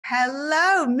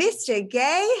Hello, Mr.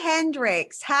 Gay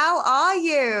Hendricks. How are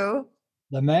you?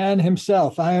 The man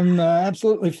himself. I'm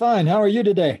absolutely fine. How are you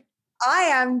today? I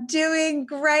am doing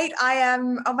great.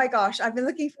 Oh my gosh, I've been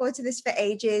looking forward to this for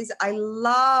ages. I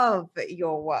love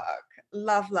your work.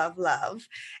 Love, love, love.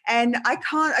 And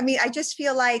I just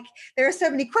feel like there are so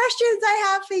many questions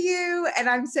I have for you. And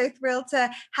I'm so thrilled to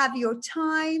have your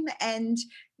time and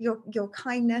your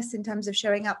kindness in terms of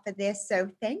showing up for this. So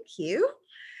thank you,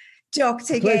 A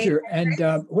Dr. Gay. pleasure.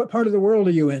 And what part of the world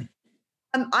are you in?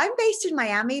 I'm based in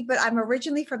Miami, but I'm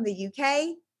originally from the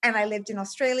UK, and I lived in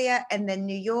Australia and then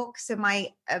New York. So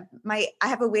I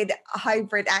have a weird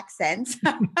hybrid accent.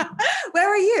 Where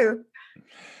are you?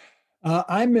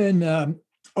 I'm in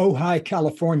Ojai,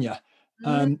 California.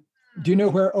 Mm, Do you know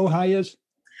where Ojai is?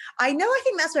 I know. I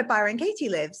think that's where Byron Katie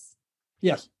lives.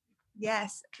 Yes.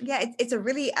 Yes. Yeah. It's a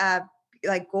really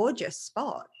like gorgeous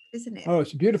spot, isn't it? Oh,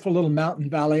 it's a beautiful little mountain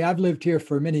valley. I've lived here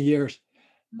for many years,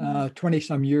 Mm, 20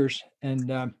 some years, and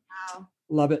wow.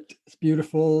 love it. It's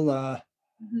beautiful.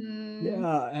 Mhm.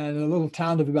 Yeah, and a little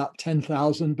town of about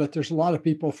 10,000, but there's a lot of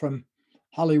people from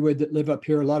Hollywood that live up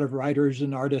here, a lot of writers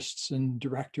and artists and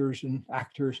directors and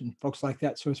actors and folks like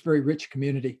that. So it's a very rich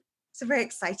community. It's a very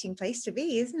exciting place to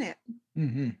be, isn't it?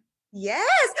 Hmm.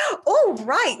 Yes. All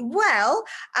right. Well,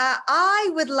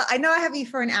 I know I have you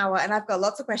for an hour and I've got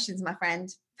lots of questions, my friend.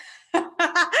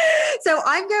 So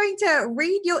I'm going to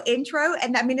read your intro,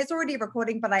 and I mean, it's already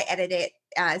recording, but I edit it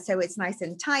so it's nice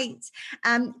and tight.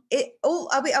 Are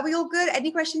we all good?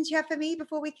 Any questions you have for me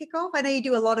before we kick off? I know you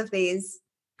do a lot of these.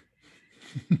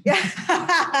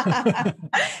 Yeah.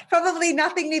 Probably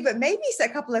nothing new, but maybe a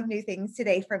couple of new things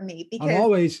today from me I'm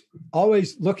because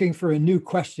always looking for a new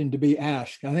question to be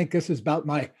asked. I think this is about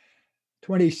my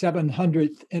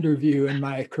 2700th interview in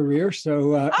my career.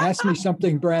 So ask me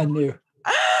something brand new.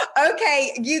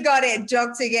 okay, you got it,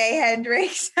 Dr. Gay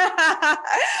Hendricks.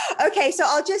 Okay, so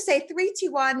I'll just say 3,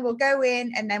 2, 1. We'll go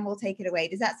in and then we'll take it away.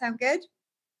 Does that sound good?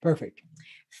 Perfect.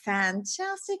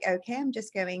 Fantastic. Okay, I'm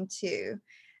just going to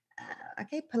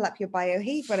pull up your bio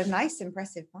here. You've got a nice,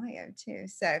 impressive bio too.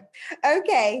 So,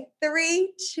 okay,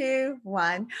 3, 2,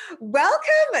 1.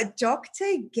 Welcome, Dr.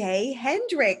 Gay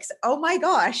Hendricks. Oh my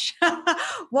gosh,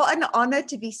 what an honor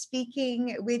to be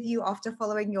speaking with you after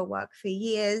following your work for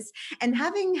years and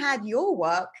having had your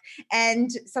work and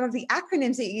some of the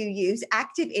acronyms that you use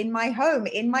active in my home,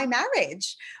 in my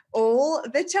marriage. All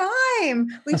the time.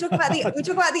 We talk about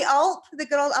the ALP, the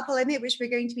good old upper limit, which we're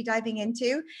going to be diving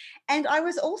into. And I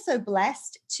was also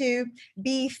blessed to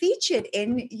be featured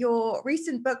in your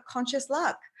recent book, Conscious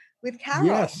Luck, with Carol.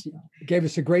 Yes, gave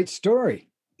us a great story.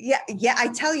 Yeah, I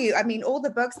tell you, I mean, all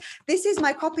the books. This is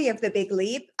my copy of The Big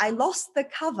Leap. I lost the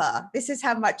cover. This is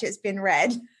how much it's been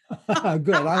read.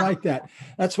 Good. I like that.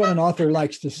 That's what an author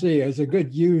likes to see, is a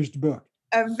good used book.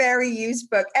 A very used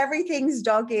book. Everything's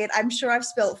dogged. I'm sure I've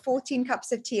spilt 14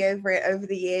 cups of tea over it over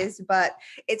the years, but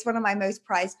it's one of my most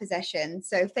prized possessions.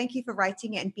 So thank you for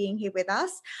writing it and being here with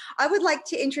us. I would like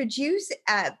to introduce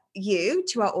you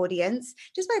to our audience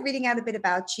just by reading out a bit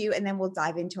about you, and then we'll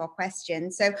dive into our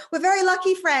questions. So we're very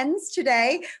lucky friends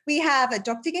today. We have a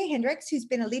Dr. Gay Hendricks, who's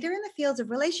been a leader in the fields of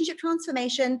relationship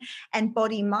transformation and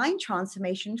body-mind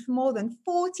transformation for more than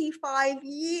 45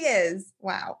 years.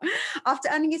 Wow. After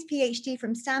earning his PhD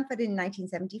from Stanford in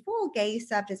 1974, Gay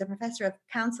served as a professor of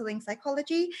counseling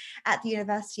psychology at the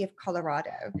University of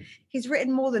Colorado. He's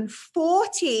written more than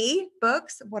 40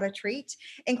 books, what a treat,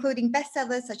 including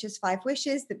bestsellers such as 5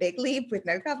 Wishes, The Big Leap with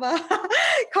no cover,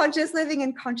 Conscious Living,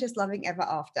 and Conscious Loving Ever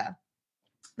After.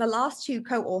 The last 2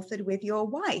 co-authored with your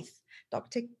wife,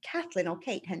 Dr. Kathleen or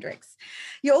Kate Hendricks.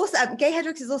 Gay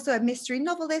Hendricks is also a mystery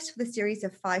novelist for the series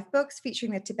of 5 books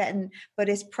featuring the Tibetan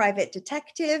Buddhist private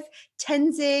detective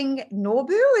Tenzing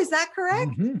Norbu. Is that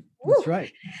correct? Mm-hmm. That's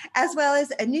right. As well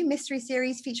as a new mystery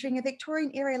series featuring a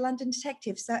Victorian-era London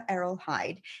detective, Sir Errol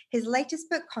Hyde. His latest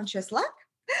book, Conscious Luck,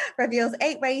 reveals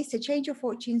 8 ways to change your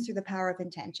fortunes through the power of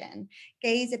intention.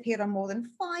 Gay's appeared on more than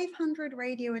 500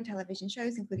 radio and television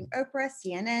shows, including Oprah,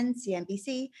 CNN,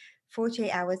 CNBC,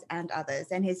 48 Hours, and others.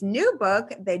 And his new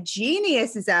book, The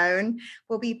Genius Zone,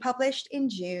 will be published in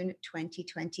June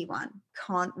 2021.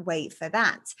 Can't wait for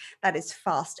that. That is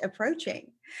fast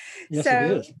approaching. Yes,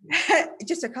 So, it is.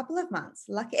 just a couple of months.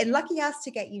 Lucky us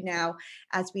to get you now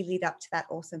as we lead up to that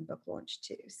awesome book launch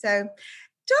too. So,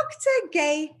 Dr.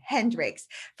 Gay Hendricks,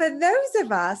 for those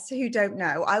of us who don't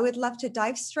know, I would love to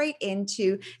dive straight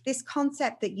into this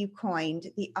concept that you coined,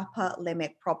 the upper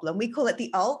limit problem. We call it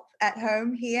the ALP at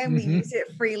home here, and we use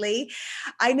it freely.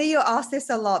 I know you're asked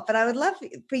this a lot, but I would love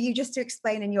for you just to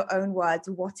explain in your own words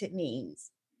what it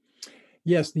means.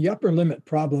 Yes, the upper limit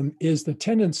problem is the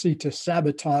tendency to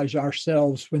sabotage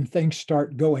ourselves when things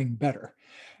start going better.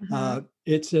 Mhm.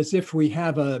 It's as if we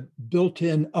have a built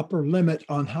in upper limit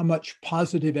on how much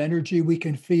positive energy we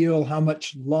can feel, how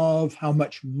much love, how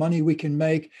much money we can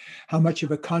make, how much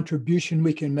of a contribution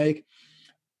we can make.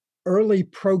 Early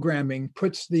programming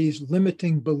puts these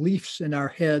limiting beliefs in our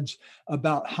heads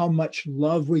about how much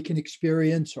love we can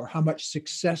experience or how much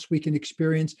success we can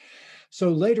experience.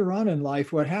 So later on in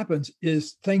life, what happens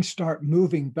is things start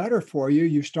moving better for you.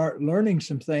 You start learning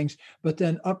some things, but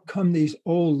then up come these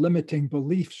old limiting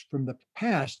beliefs from the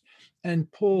past and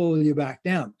pull you back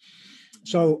down.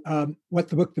 So, what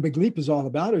the book The Big Leap is all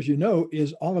about, as you know,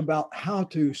 is all about how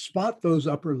to spot those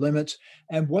upper limits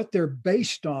and what they're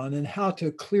based on and how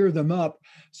to clear them up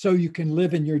so you can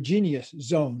live in your genius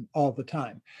zone all the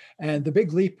time. And The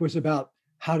Big Leap was about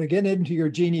how to get into your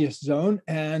genius zone.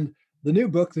 And the new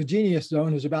book, The Genius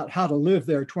Zone, is about how to live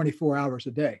there 24 hours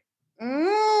a day.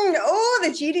 Oh,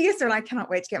 the genius one. I cannot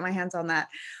wait to get my hands on that.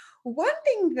 One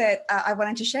thing that I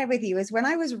wanted to share with you is when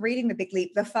I was reading The Big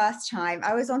Leap the first time,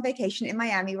 I was on vacation in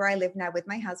Miami, where I live now with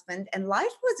my husband, and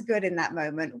life was good in that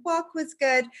moment. Work was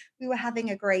good. We were having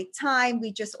a great time.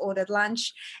 We just ordered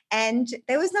lunch, and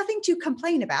there was nothing to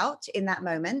complain about in that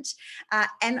moment.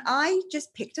 And I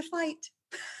just picked a fight.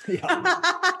 Yeah,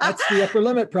 that's the upper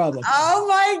limit problem. Oh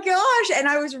my gosh. And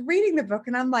I was reading the book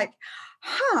and I'm like,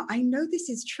 I know this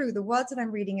is true. The words that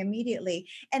I'm reading immediately.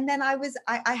 And then I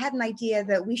had an idea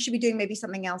that we should be doing maybe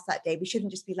something else that day. We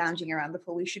shouldn't just be lounging around the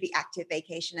pool. We should be active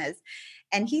vacationers.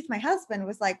 And Heath, my husband,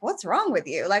 was like, what's wrong with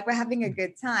you? Like, we're having a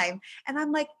good time. And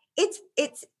I'm like, it's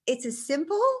as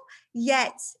simple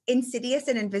yet insidious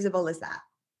and invisible as that.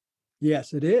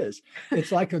 Yes, it is.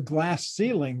 It's like a glass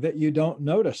ceiling that you don't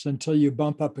notice until you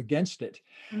bump up against it.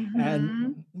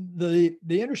 And Mm-hmm.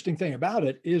 the interesting thing about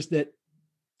it is that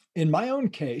in my own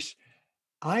case,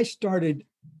 I started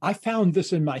I found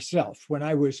this in myself when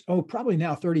I was, probably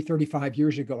now 30, 35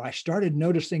 years ago. I started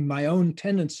noticing my own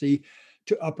tendency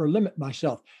to upper limit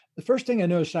myself. The first thing I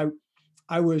noticed,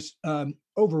 I was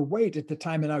overweight at the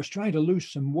time and I was trying to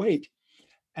lose some weight.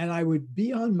 And I would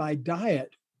be on my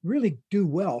diet, really do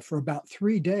well for about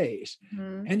 3 days.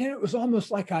 Mm-hmm. And then it was almost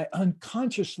like I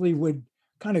unconsciously would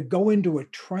kind of go into a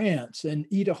trance and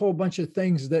eat a whole bunch of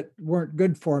things that weren't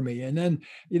good for me. And then,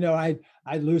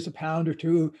 I'd lose a pound or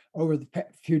two over the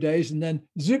few days, and then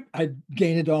zip, I'd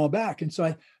gain it all back. And so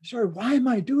I started, why am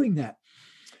I doing that?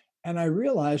 And I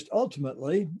realized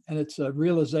ultimately, and it's a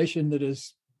realization that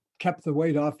has kept the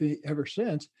weight off me ever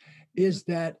since, is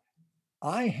that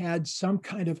I had some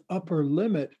kind of upper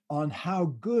limit on how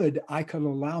good I could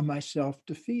allow myself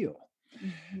to feel.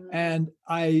 Mm-hmm. And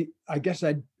I guess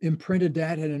I imprinted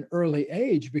that at an early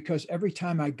age because every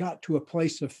time I got to a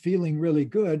place of feeling really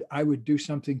good, I would do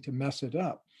something to mess it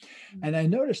up. And I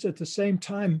noticed at the same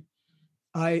time,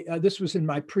 I this was in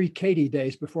my pre-Katie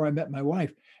days before I met my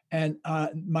wife, and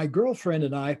my girlfriend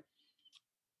and I,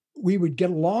 we would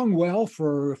get along well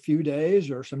for a few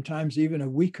days or sometimes even a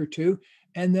week or two,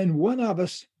 and then one of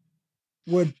us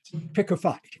would pick a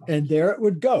fight and there it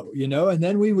would go, and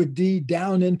then we would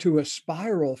down into a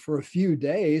spiral for a few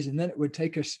days and then it would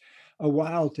take us a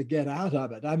while to get out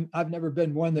of it. I've never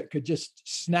been one that could just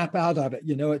snap out of it.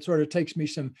 It sort of takes me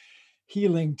some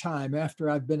healing time after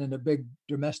I've been in a big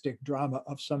domestic drama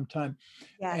of some time.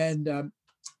 Yes. And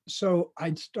so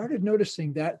I started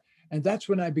noticing that. And that's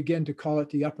when I began to call it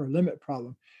the upper limit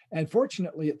problem. And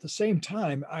fortunately, at the same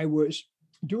time, I was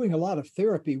doing a lot of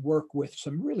therapy work with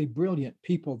some really brilliant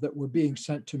people that were being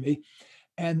sent to me.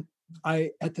 And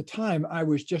at the time, I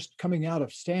was just coming out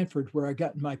of Stanford where I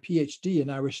got my PhD,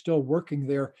 and I was still working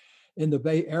there in the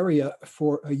Bay Area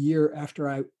for a year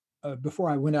before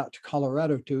I went out to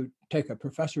Colorado to take a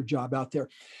professor job out there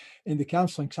in the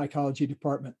counseling psychology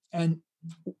department. And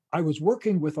I was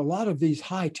working with a lot of these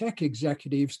high tech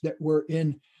executives that were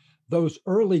in those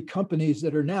early companies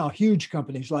that are now huge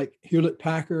companies like Hewlett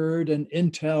Packard and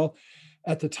Intel.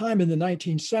 At the time in the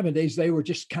 1970s, they were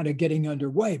just kind of getting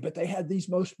underway, but they had these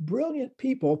most brilliant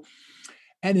people.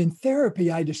 And in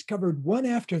therapy, I discovered one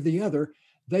after the other,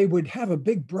 they would have a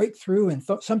big breakthrough and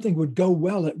something would go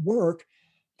well at work.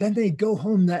 Then they'd go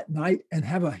home that night and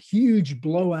have a huge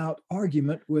blowout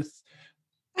argument with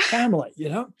family.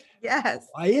 Yes.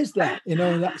 Why is that?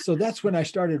 So that's when I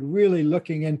started really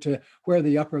looking into where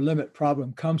the upper limit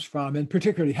problem comes from and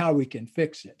particularly how we can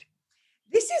fix it.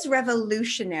 This is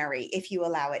revolutionary if you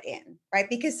allow it in, right?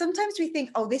 Because sometimes we think,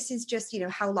 oh, this is just,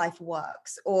 how life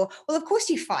works. Or, well, of course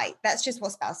you fight. That's just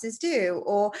what spouses do.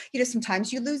 Or,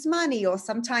 sometimes you lose money, or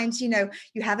sometimes, you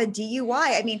have a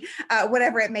DUI. I mean,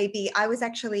 whatever it may be. I was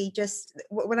actually just,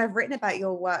 when I've written about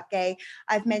your work, Gay,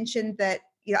 I've mentioned that,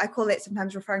 I call it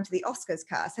sometimes referring to the Oscars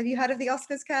curse. Have you heard of the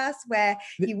Oscars curse, where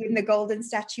you win the golden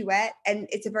statuette and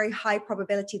it's a very high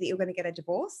probability that you're going to get a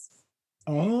divorce?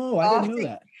 Oh, I didn't know Often,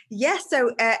 that. yes. So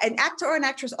an actor or an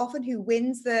actress often who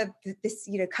wins this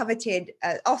coveted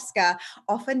Oscar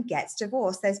often gets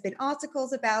divorced. There's been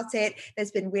articles about it. There's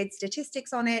been weird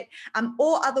statistics on it.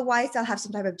 Or otherwise, they'll have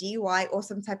some type of DUI or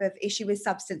some type of issue with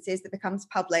substances that becomes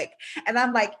public. And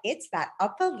I'm like, it's that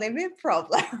upper limit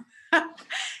problem.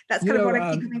 That's kind of what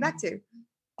I keep coming back to.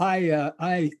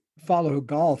 I follow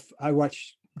golf. I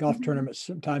watch golf Mhm. tournaments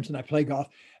sometimes, and I play golf.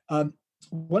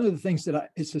 One of the things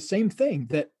it's the same thing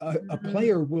that a Mhm.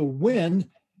 player will win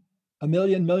 $1.5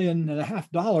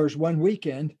 million one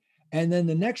weekend, and then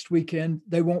the next weekend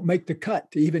they won't make the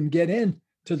cut to even get in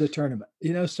to the tournament.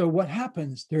 So what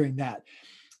happens during that?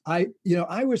 I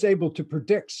was able to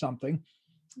predict something.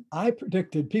 I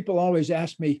predicted. People always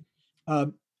ask me.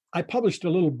 Um, I published a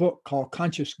little book called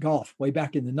Conscious Golf way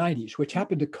back in the '90s, which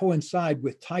happened to coincide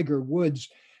with Tiger Woods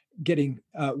getting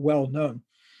well known.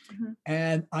 Mhm.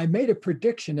 And I made a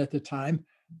prediction at the time.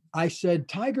 I said,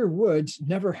 Tiger Woods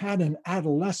never had an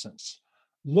adolescence.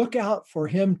 Look out for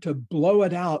him to blow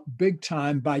it out big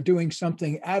time by doing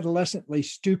something adolescently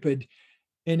stupid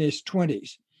in his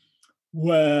 20s.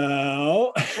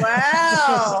 Well,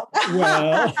 Wow.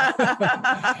 well,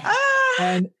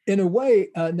 and in a way,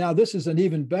 now this is an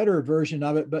even better version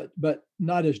of it, but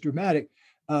not as dramatic.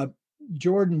 Uh,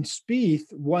 Jordan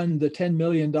Spieth won the $10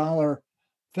 million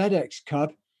FedEx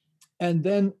Cup, and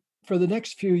then for the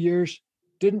next few years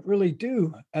didn't really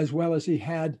do as well as he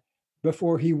had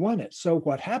before he won it. So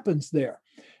what happens there?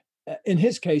 In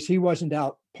his case, he wasn't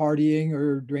out partying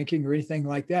or drinking or anything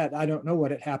like that. I don't know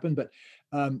what had happened, but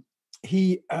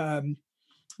he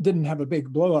didn't have a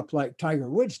big blow up like Tiger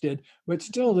Woods did. But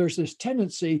still, there's this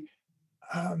tendency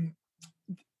um,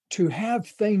 to have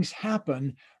things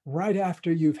happen right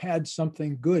after you've had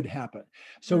something good happen.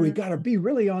 So we've got to be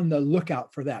really on the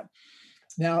lookout for that.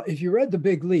 Now, if you read The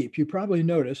Big Leap, you probably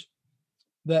noticed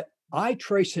that I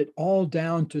trace it all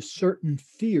down to certain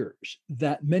fears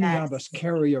that many of us Yes.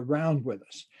 carry around with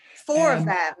us. Four of And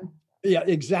them. yeah,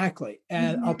 exactly.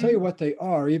 And I'll tell you Mhm. what they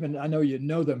are. Even I know you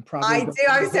know them probably, I but do.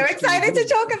 I'm so perhaps can excited to reveal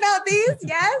them. talk about these.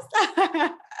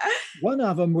 Yes. One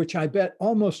of them, which I bet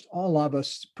almost all of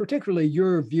us, particularly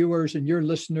your viewers and your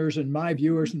listeners and my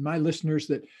viewers and my listeners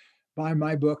that buy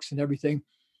my books and everything,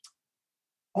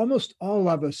 almost all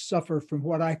of us suffer from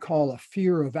what I call a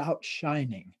fear of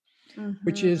outshining,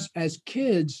 which Mhm. is as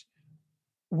kids,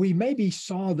 we maybe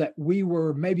saw that we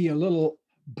were maybe a little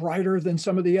brighter than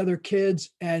some of the other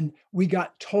kids, and we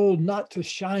got told not to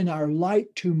shine our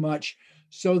light too much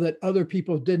so that other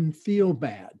people didn't feel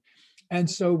bad. And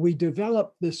so we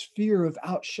developed this fear of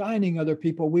outshining other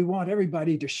people. We want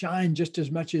everybody to shine just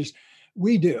as much as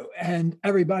we do. And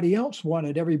everybody else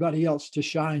wanted everybody else to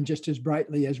shine just as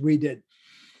brightly as we did.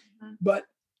 Mhm. But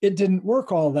it didn't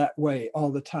work all that way all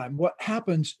the time. What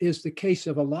happens is the case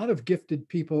of a lot of gifted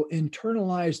people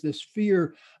internalize this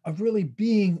fear of really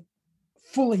being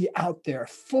fully out there,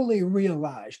 fully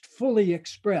realized, fully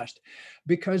expressed,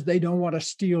 because they don't want to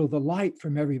steal the light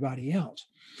from everybody else.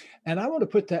 And I want to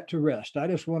put that to rest. I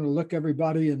just want to look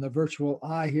everybody in the virtual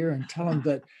eye here and tell them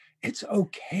that it's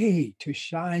okay to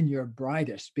shine your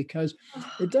brightest because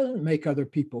it doesn't make other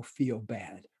people feel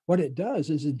bad. What it does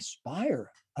is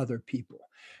inspire other people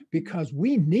because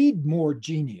we need more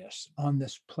genius on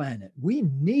this planet. We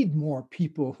need more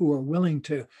people who are willing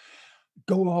to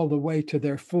go all the way to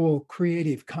their full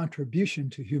creative contribution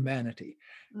to humanity.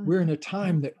 We're in Mhm. a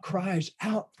time that cries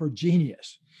out for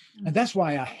genius. And Mhm. that's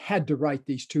why I had to write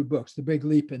these two books, The Big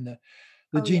Leap and the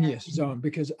Oh yeah. Genius Zone,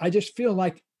 because I just feel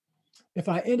like if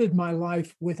I ended my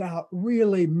life without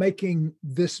really making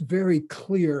this very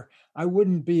clear, I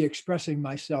wouldn't be expressing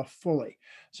myself fully.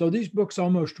 So these books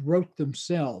almost wrote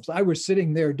themselves. I was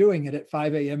sitting there doing it at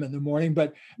 5 a.m. in the morning,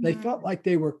 but they felt Mhm. like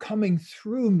they were coming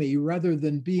through me rather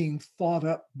than being thought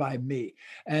up by me.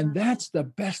 And that's the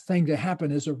best thing to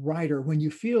happen as a writer when you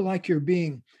feel like you're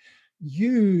being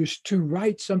used to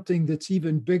write something that's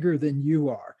even bigger than you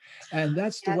are. And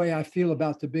that's the Yes. way I feel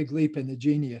about The Big Leap and the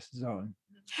Genius Zone.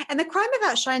 And the crime of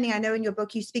outshining, I know in your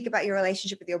book you speak about your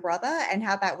relationship with your brother and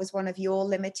how that was one of your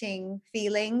limiting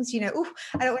feelings. Ooh,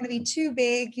 I don't want to be too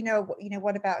big.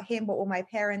 What about him? What will my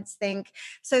parents think?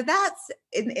 So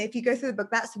if you go through the book,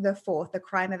 that's the fourth, the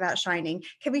crime of outshining.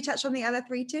 Can we touch on the other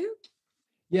three too?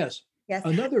 Yes. Yes.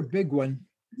 Another big one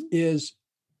Mhm. is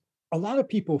a lot of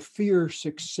people fear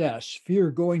success, fear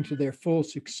going to their full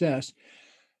success.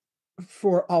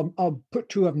 I'll put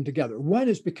two of them together. One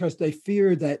is because they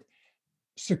fear that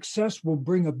success will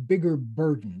bring a bigger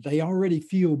burden. They already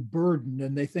feel burdened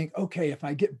and they think, okay, if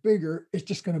I get bigger, it's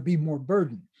just going to be more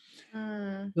burden.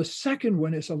 Mm, The second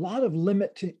one is a lot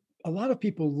of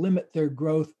people limit their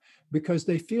growth because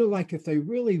they feel like if they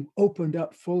really opened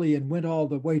up fully and went all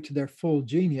the way to their full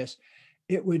genius,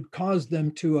 it would cause them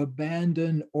to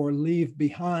abandon or leave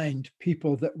behind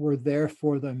people that were there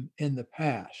for them in the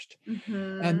past. And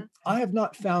mhm. I have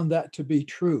not found that to be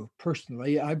true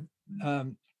personally.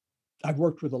 Um, I've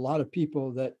worked with a lot of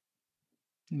people that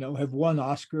have won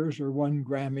Oscars or won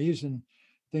Grammys and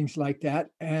things like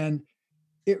that, and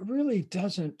it really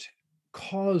doesn't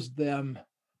cause them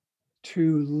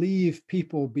to leave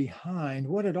people behind.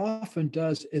 What it often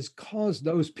does is cause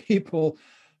those people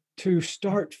to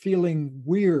start feeling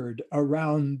weird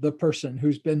around the person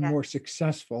who's been Yeah. more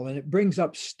successful, and it brings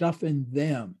up stuff in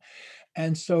them.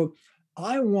 And so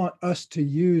I want us to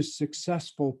use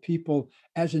successful people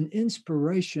as an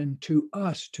inspiration to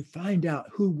us to find out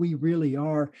who we really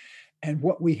are and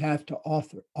what we have to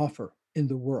offer in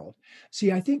the world.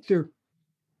 See, I think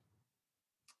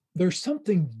there's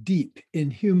something deep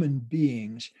in human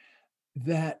beings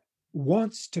that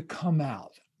wants to come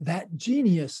out. That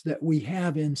genius that we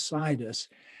have inside us,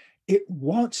 it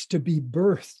wants to be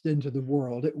birthed into the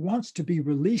world. It wants to be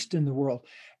released in the world.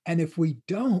 And if we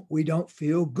don't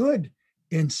feel good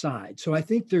inside. So I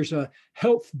think there's a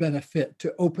health benefit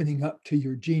to opening up to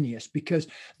your genius, because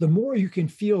the more you can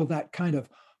feel that kind of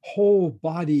whole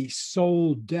body,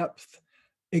 soul depth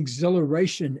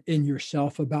exhilaration in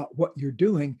yourself about what you're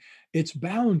doing, it's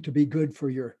bound to be good for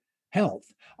your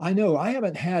health. I know I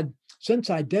haven't had, since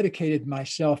I dedicated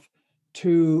myself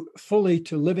to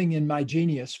living in my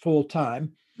genius full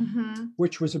time, Mhm.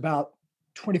 which was about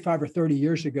 25 or 30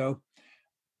 years ago,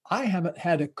 I haven't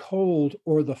had a cold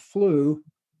or the flu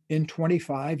in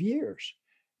 25 years,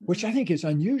 which I think is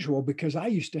unusual because I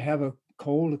used to have a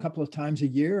cold a couple of times a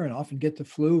year and often get the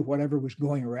flu, whatever was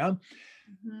going around.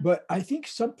 Mhm. But I think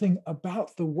something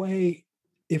about the way,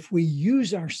 if we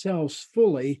use ourselves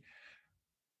fully,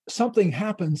 something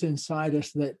happens inside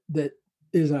us that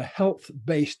is a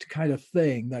health-based kind of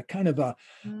thing, that kind of a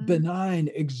Mhm. benign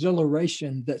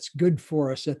exhilaration that's good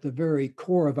for us at the very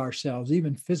core of ourselves,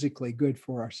 even physically good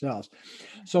for ourselves.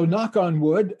 So knock on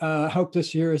wood, I hope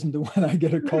this year isn't the one I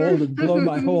get a cold and blow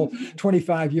my whole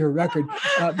 25-year record.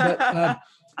 But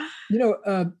you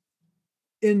know,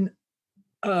 in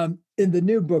the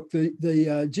new book,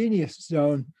 the Genius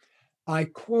Zone, I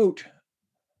quote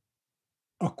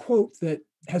a quote that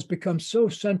has become so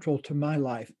central to my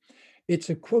life. It's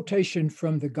a quotation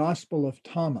from the Gospel of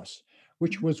Thomas,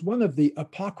 which was one of the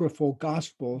apocryphal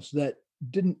Gospels that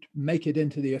didn't make it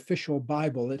into the official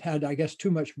Bible. It had, I guess,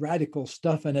 too much radical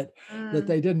stuff in it that Mm.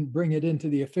 they didn't bring it into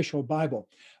the official Bible.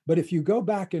 But if you go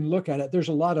back and look at it, there's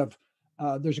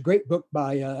a great book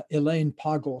by Elaine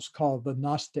Pagels called The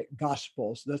Gnostic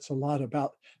Gospels. That's a lot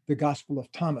about the Gospel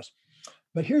of Thomas.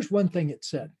 But here's one thing it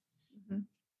said. Mhm.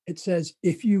 It says,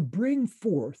 if you bring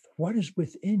forth what is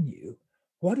within you,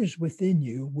 what is within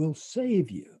you will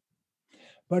save you.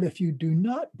 But if you do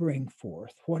not bring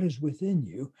forth what is within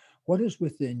you, what is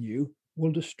within you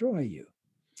will destroy you.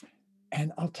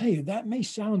 And I'll tell you, that may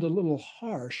sound a little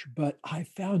harsh, but I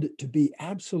found it to be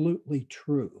absolutely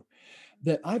true.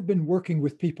 That I've been working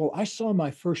with people. I saw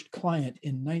my first client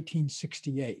in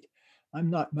 1968. I'm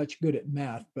not much good at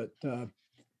math, but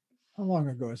how long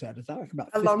ago is that? Is that like about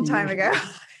A long 50 time years ago.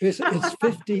 ago? It's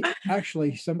 50.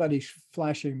 Actually, somebody's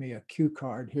flashing me a cue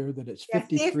card here that it's Yeah,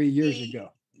 53 years 50.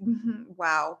 ago.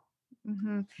 Wow.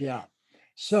 Mhm. Yeah.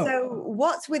 So, So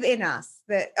what's within us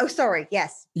that, oh, sorry.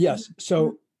 Yes. Mhm. yes. Mhm.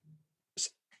 So,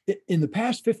 in the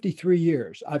past 53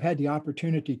 years, I've had the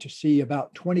opportunity to see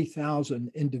about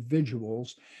 20,000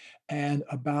 individuals and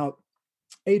about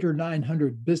eight or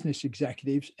 900 business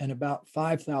executives and about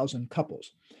 5,000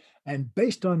 couples. And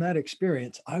based on that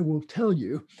experience, I will tell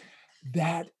you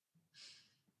that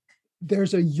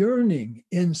there's a yearning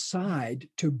inside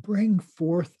to bring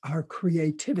forth our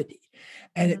creativity.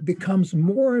 And it Mhm. becomes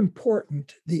more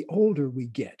important the older we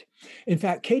get. In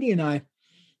fact, Katie and I,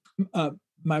 uh,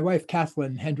 my wife,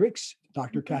 Kathleen Hendricks,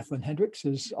 Dr. Mhm. Kathleen Hendricks,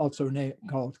 is also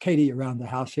called Katie around the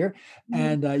house here.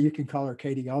 Mhm. And you can call her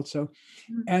Katie also.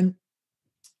 Mhm. And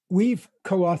we've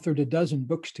co authored a dozen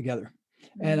books together.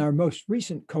 And Mhm. our most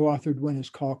recent co authored one is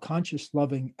called Conscious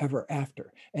Loving Ever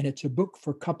After. And it's a book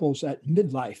for couples at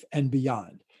midlife and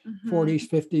beyond, Mhm. 40s,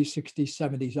 50s, 60s,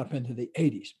 70s, up into the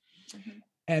 80s. Mhm.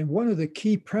 And one of the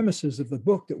key premises of the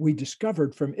book that we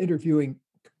discovered from interviewing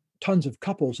tons of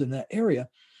couples in that area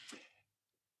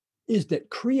is that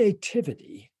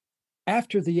creativity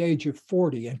after the age of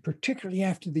 40, and particularly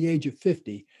after the age of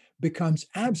 50, becomes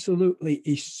absolutely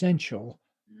essential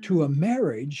to a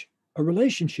marriage, a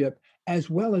relationship, as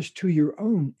well as to your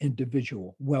own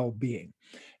individual well being.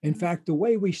 In fact, the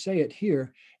way we say it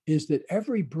here is that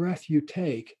every breath you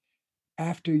take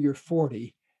after you're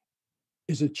 40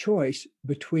 is a choice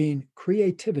between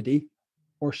creativity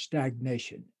or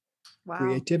stagnation. Wow.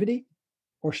 Creativity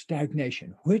or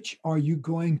stagnation? Which are you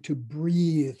going to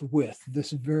breathe with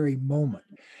this very moment?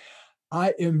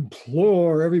 I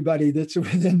implore everybody that's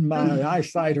within my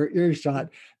eyesight or earshot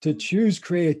to choose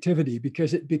creativity,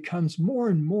 because it becomes more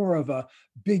and more of a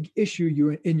big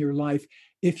issue in your life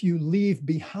if you leave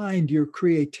behind your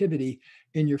creativity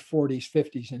in your 40s,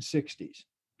 50s, and 60s.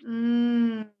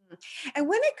 Mm. And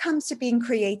when it comes to being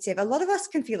creative, a lot of us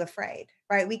can feel afraid,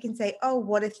 right? We can say, oh,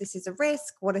 what if this is a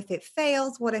risk? What if it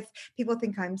fails? What if people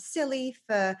think I'm silly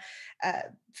for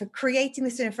creating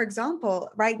this? And for example,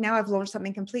 right now I've launched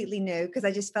something completely new because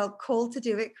I just felt called to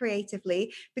do it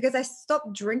creatively, because I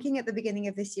stopped drinking at the beginning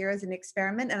of this year as an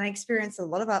experiment, and I experienced a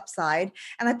lot of upside.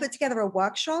 And I put together a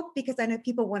workshop because I know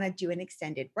people want to do an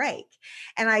extended break.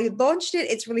 And I launched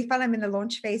it. It's really fun. I'm in the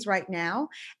launch phase right now.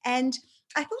 And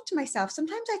I thought to myself,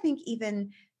 sometimes I think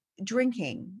even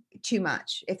drinking too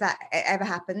much, if that ever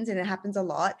happens, and it happens a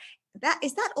lot, that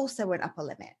also an upper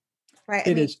limit, right? I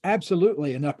It mean, is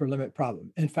absolutely an upper limit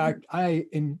problem. In fact, I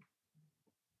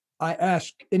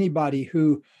ask anybody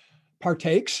who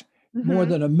partakes more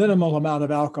mm-hmm, than a minimal amount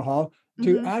of alcohol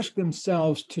to mm-hmm. ask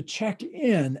themselves to check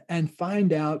in and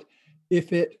find out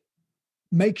if it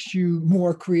makes you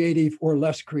more creative or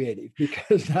less creative,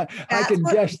 because I That's can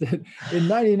what. guess that in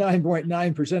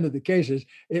 99.9% of the cases,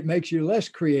 it makes you less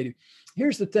creative.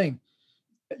 Here's the thing.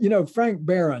 Frank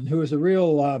Barron, who is a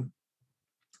real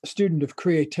student of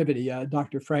creativity,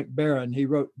 Dr. Frank Barron, he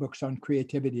wrote books on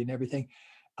creativity and everything.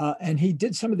 And he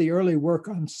did some of the early work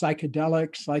on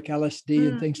psychedelics, like LSD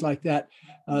and Mm. things like that,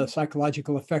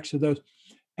 psychological effects of those.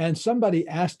 And somebody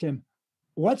asked him,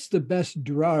 "What's the best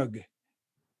drug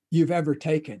you've ever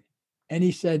taken?" And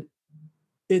he said,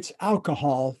 "It's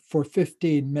alcohol for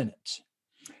 15 minutes."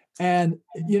 And,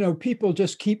 people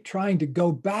just keep trying to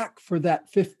go back for that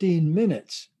 15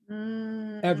 minutes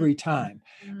Mm. every time.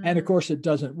 And of Mm. course, it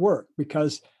doesn't work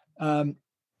because, um,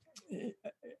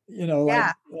 like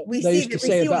Yeah, we they see used to that. We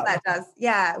say see what about, that does.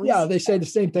 Yeah, we yeah, see they say the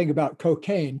same thing about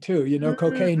cocaine too.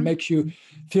 Cocaine that. makes you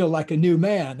feel like a new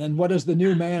man. And what does the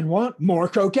new man want? More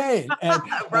cocaine. And,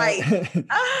 Right.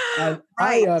 and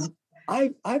Right.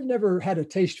 I've never had a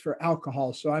taste for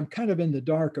alcohol, so I'm kind of in the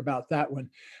dark about that one.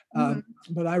 Mhm,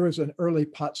 But I was an early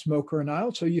pot smoker, and I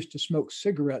also used to smoke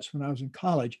cigarettes when I was in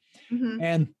college. mhm,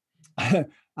 And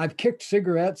I've kicked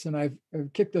cigarettes and I've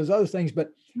kicked those other things,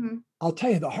 but mhm, I'll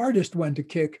tell you, the hardest one to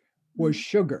kick was mhm.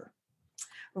 sugar.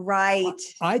 Right.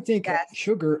 I think Yes.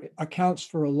 sugar accounts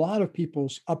for a lot of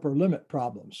people's upper limit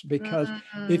problems, because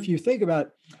if Mm. you think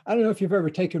about, I don't know if you've ever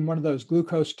taken one of those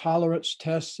glucose tolerance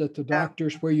tests at the Oh.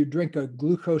 doctors where you drink a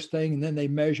glucose thing and then they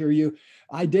measure you.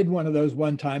 I did one of those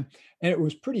one time, and it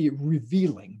was pretty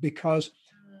revealing because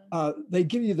they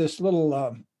give you this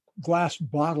little glass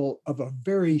bottle of a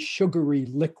very sugary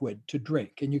liquid to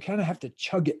drink, and you kind of have to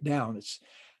chug it down.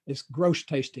 It's gross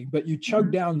tasting, but you chug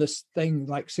Mhm. down this thing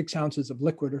like 6 ounces of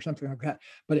liquid or something like that,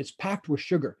 but it's packed with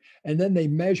sugar. And then they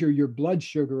measure your blood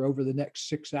sugar over the next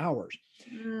 6 hours.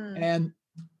 Mm. And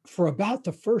for about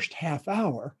the first half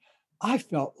hour, I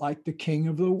felt like the king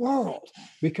of the world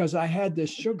because I had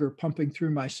this sugar pumping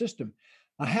through my system.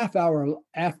 A half hour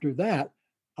after that,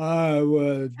 I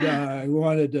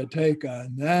wanted to take a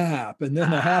nap, and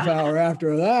then a half hour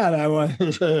after that, I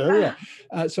wanted to.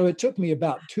 So it took me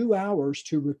about 2 hours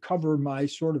to recover my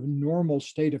sort of normal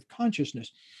state of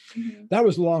consciousness. Mhm. That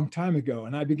was a long time ago,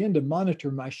 and I began to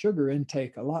monitor my sugar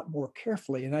intake a lot more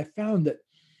carefully, and I found that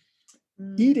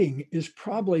Mm. eating is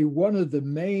probably one of the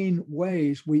main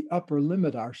ways we upper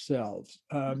limit ourselves.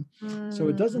 So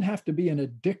it doesn't Mm. have to be an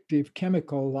addictive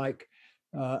chemical like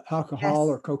alcohol Yes.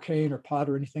 or cocaine or pot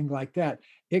or anything like that.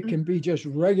 It Mhm. can be just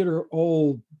regular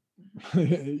old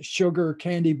sugar,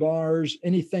 candy bars,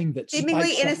 anything that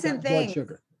Seemingly spikes up innocent that blood things.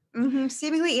 sugar.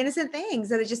 Seemingly innocent things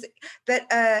that are just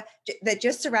that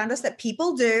just surround us, that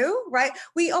people do, right?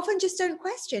 We often just don't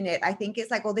question it. I think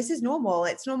it's like, well, this is normal.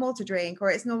 It's normal to drink,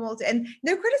 or it's normal to, and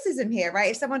no criticism here,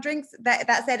 right? If someone drinks,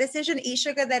 that's their decision. Eat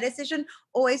sugar, their decision,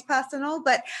 always personal.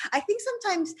 But I think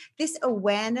sometimes this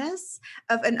awareness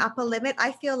of an upper limit,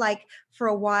 I feel like for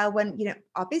a while when,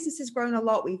 our business has grown a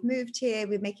lot, we've moved here,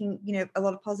 we're making, a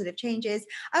lot of positive changes.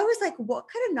 I was like, what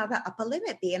could another upper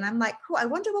limit be? And I'm like, cool, I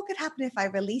wonder what could happen if I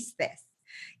release this.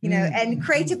 And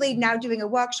creatively now doing a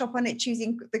workshop on it,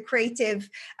 choosing the creative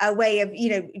way of,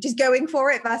 just going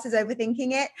for it versus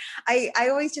overthinking it. I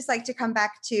always just like to come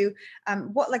back to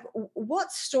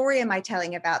what story am I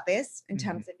telling about this in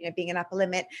terms of, being an upper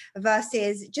limit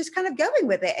versus just kind of going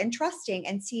with it and trusting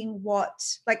and seeing what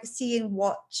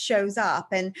shows up.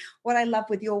 And what I love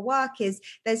with your work is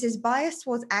there's this bias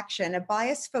towards action, a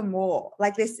bias for more,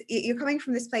 like this, you're coming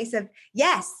from this place of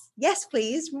yes,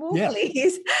 please, more,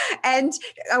 please. And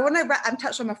I want to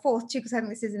touch on a fourth too, because I think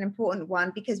this is an important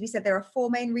one, because we said there are 4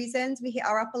 main reasons we hit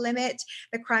our upper limit: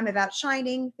 the crime of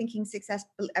outshining, thinking success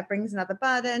brings another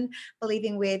burden,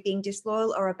 believing we're being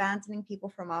disloyal or abandoning people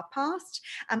from our past,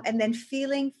 and then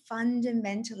feeling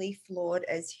fundamentally flawed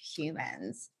as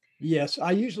humans. Yes,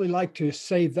 I usually like to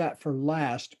save that for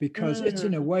last because it's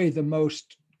in a way the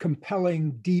most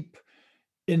compelling, deep,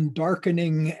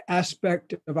 darkening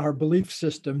aspect of our belief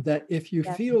system, that if you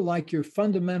feel like you're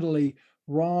fundamentally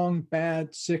wrong,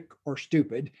 bad, sick, or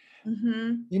stupid,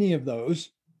 any of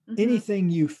those, anything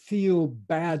you feel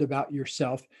bad about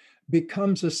yourself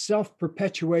becomes a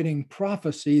self-perpetuating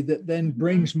prophecy that then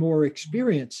brings more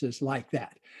experiences like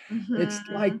that. It's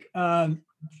like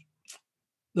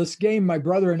this game my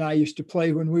brother and I used to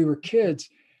play when we were kids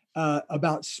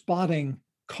about spotting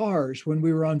cars when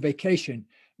we were on vacation.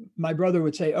 My brother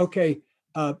would say, okay,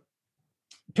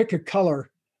 pick a color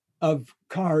of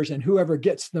cars and whoever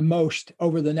gets the most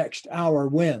over the next hour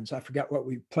wins. I forgot what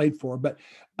we played for, but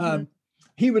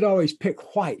he would always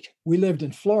pick white. We lived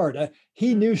in Florida.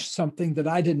 He knew something that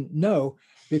I didn't know,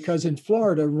 because in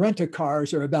Florida,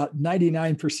 rent-a-cars are about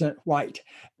 99% white.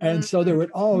 And so there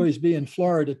would always be in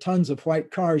Florida tons of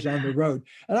white cars on the road.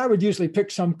 And I would usually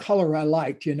pick some color I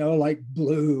liked, like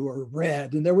blue or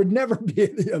red, and there would never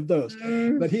be any of those.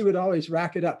 But he would always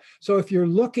rack it up. So if you're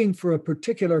looking for a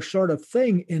particular sort of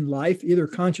thing in life, either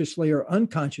consciously or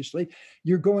unconsciously,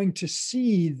 you're going to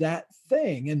see that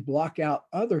thing and block out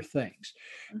other things.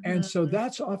 And so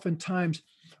that's oftentimes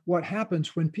what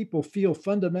happens when people feel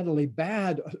fundamentally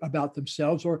bad about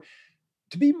themselves, or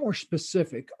to be more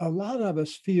specific, a lot of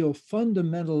us feel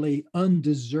fundamentally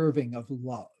undeserving of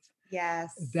love.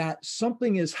 Yes. That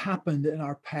something has happened in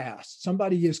our past.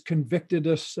 Somebody has convicted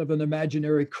us of an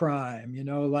imaginary crime,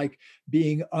 like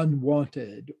being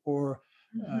unwanted, or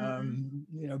being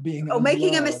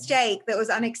making a unloved. mistake that was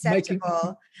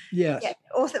unacceptable. Yes. Yeah.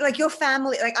 Also, like your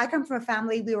family, like I come from a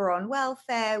family, we were on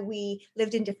welfare, we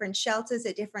lived in different shelters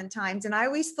at different times. And I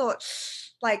always thought,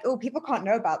 like, oh, people can't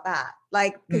know about that,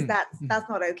 like, because that's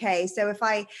not okay. So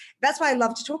that's why I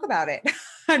love to talk about it.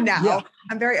 Now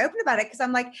I'm very open about it, because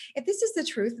I'm like, if this is the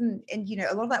truth, and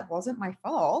a lot of that wasn't my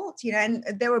fault, and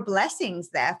there were blessings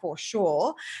there for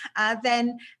sure,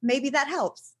 then maybe that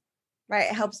helps. Right.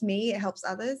 It helps me. It helps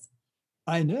others.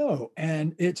 I know.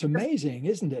 And it's amazing,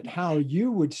 isn't it, how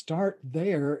you would start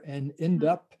there and end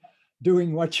up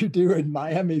doing what you do in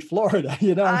Miami, Florida.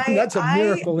 That's a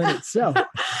miracle in itself.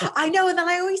 I know. And then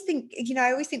I always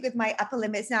think with my upper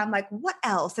limits now, I'm like, what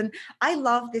else? And I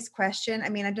love this question. I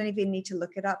mean, I don't even need to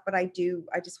look it up, but I do.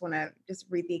 I just want to just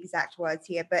read the exact words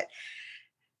here. But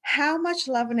how much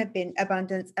love and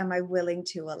abundance am I willing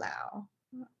to allow?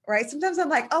 Right. Sometimes I'm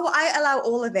like, oh, I allow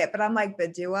all of it, but I'm like,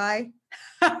 but do I?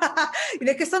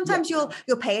 Because sometimes you'll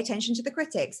pay attention to the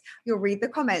critics, you'll read the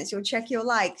comments, you'll check your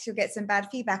likes, you'll get some bad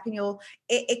feedback, and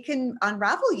it can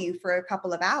unravel you for a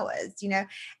couple of hours,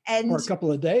 and or a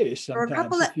couple of days sometimes, or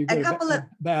a couple of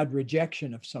bad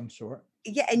rejection of some sort.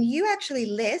 Yeah. And you actually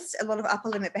list a lot of upper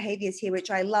limit behaviors here,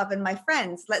 which I love. And my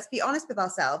friends, let's be honest with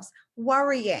ourselves: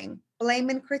 worrying, blame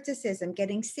and criticism,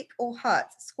 getting sick or hurt,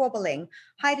 squabbling,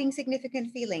 hiding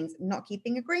significant feelings, not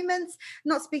keeping agreements,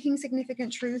 not speaking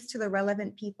significant truths to the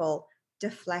relevant people,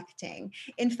 deflecting.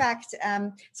 In fact,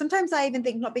 sometimes I even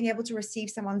think not being able to receive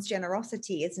someone's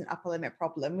generosity is an upper limit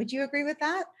problem. Would you agree with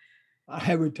that?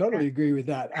 I would totally agree with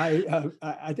that.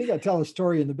 I think I tell a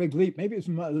story in The Big Leap, maybe it's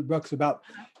one of the books, about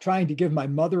trying to give my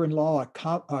mother-in-law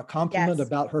a compliment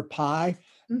about her pie.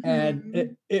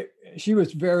 And she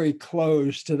was very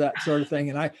close to that sort of thing.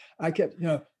 And I kept,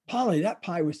 Polly, that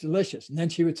pie was delicious. And then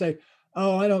she would say,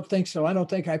 oh, I don't think so. I don't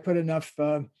think I put enough,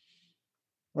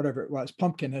 whatever it was,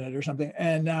 pumpkin in it or something.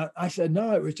 And I said,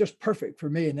 no, it was just perfect for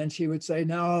me. And then she would say,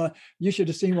 no, you should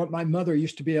have seen what my mother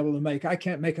used to be able to make. I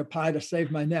can't make a pie to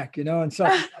save my neck, And so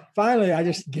finally I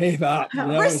just gave up.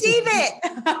 Receive it.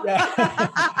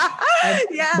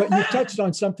 But you touched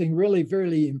on something really,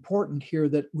 really important here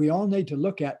that we all need to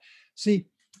look at. See,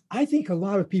 I think a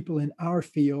lot of people in our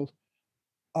field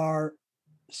are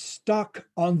stuck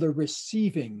on the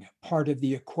receiving part of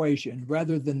the equation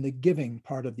rather than the giving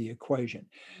part of the equation.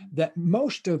 That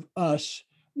most of us,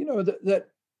 that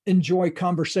enjoy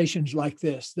conversations like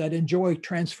this, that enjoy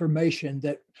transformation,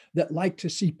 that like to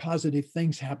see positive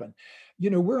things happen.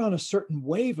 We're on a certain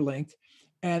wavelength.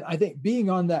 And I think being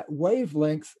on that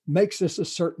wavelength makes us a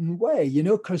certain way,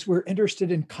 because we're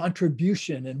interested in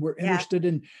contribution and we're Yeah. interested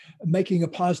in making a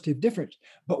positive difference.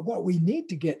 But what we need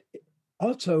to get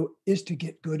also is to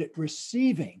get good at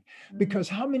receiving, because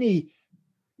how many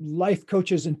life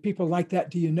coaches and people like that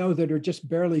do you know that are just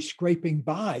barely scraping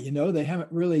by? They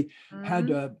haven't really had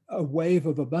a wave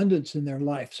of abundance in their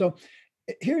life. So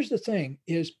here's the thing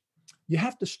is you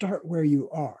have to start where you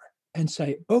are and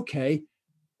say, okay,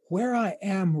 where I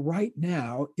am right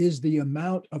now is the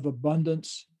amount of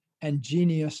abundance and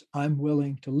genius I'm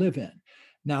willing to live in.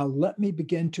 Now, let me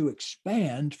begin to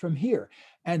expand from here.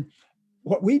 And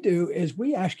what we do is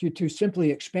we ask you to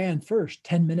simply expand first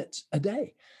 10 minutes a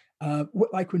day.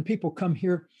 Like when people come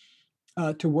here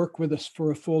to work with us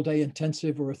for a full day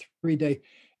intensive or a 3-day,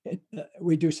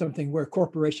 we do something where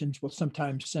corporations will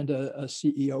sometimes send a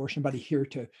CEO or somebody here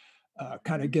to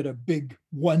kind of get a big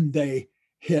 1-day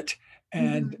hit.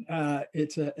 And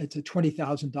it's a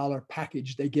 $20,000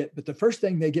 package they get. But the first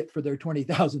thing they get for their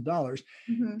 $20,000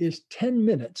 is 10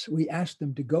 minutes. We ask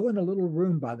them to go in a little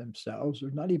room by themselves.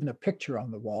 There's not even a picture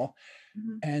on the wall,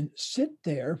 and sit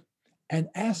there and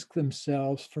ask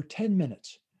themselves for 10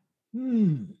 minutes,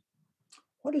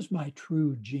 what is my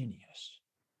true genius?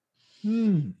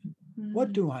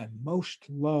 What do I most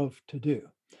love to do?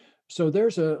 So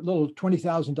there's a little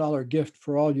 $20,000 gift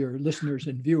for all your listeners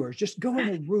and viewers. Just go in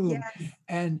a room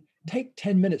and take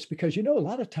 10 minutes, because a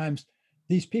lot of times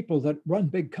these people that run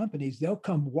big companies, they'll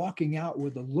come walking out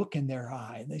with a look in their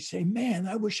eye and they say, man,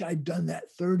 I wish I'd done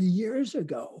that 30 years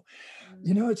ago.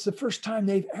 It's the first time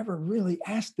they've ever really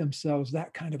asked themselves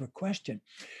that kind of a question.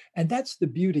 And that's the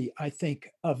beauty, I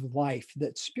think, of life,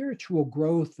 that spiritual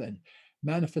growth and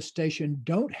manifestation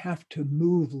don't have to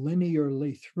move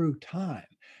linearly through time.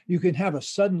 You can have a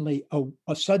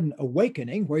sudden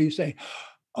awakening where you say,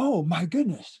 oh my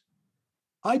goodness,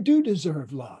 I do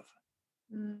deserve love.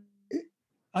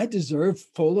 I deserve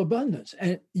full abundance.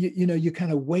 And you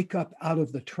kind of wake up out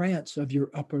of the trance of your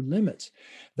upper limits.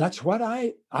 That's what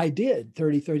I did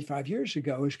 35 years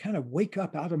ago, is kind of wake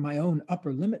up out of my own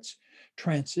upper limits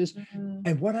trances.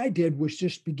 And what I did was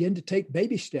just begin to take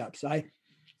baby steps. I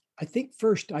think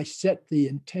first I set the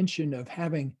intention of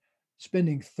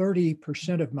spending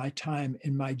 30% of my time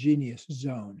in my genius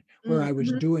zone, where I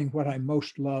was doing what I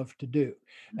most love to do.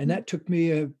 And that took me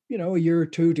a year or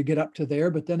two to get up to there,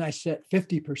 but then I set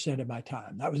 50% of my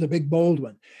time. That was a big, bold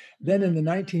one. Then in the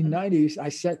 1990s, I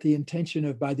set the intention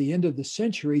of by the end of the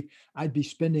century, I'd be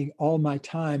spending all my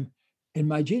time in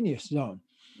my genius zone.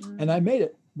 And I made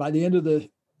it by the end of the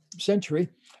century,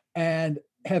 and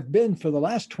have been for the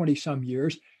last 20 some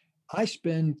years. I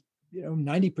spend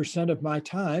 90% of my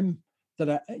time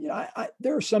that I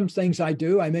there are some things I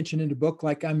do. I mentioned in the book,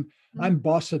 like I'm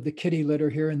boss of the kitty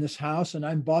litter here in this house, and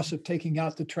I'm boss of taking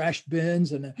out the trash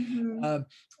bins and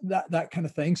that kind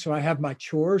of thing. So I have my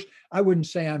chores. I wouldn't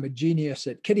say I'm a genius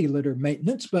at kitty litter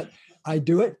maintenance, but I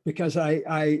do it because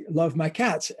I love my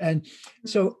cats. And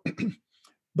so,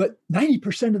 but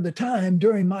 90% of the time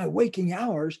during my waking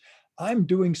hours, I'm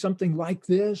doing something like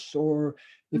this, or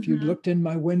if you looked in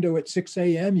my window at 6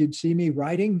 a.m., you'd see me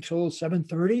writing till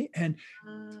 7:30. And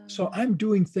so I'm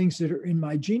doing things that are in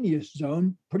my genius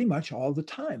zone pretty much all the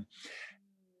time.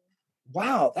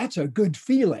 Wow, that's a good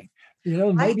feeling.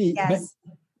 Maybe,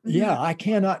 I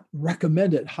cannot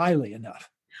recommend it highly enough.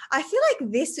 I feel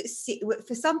like this,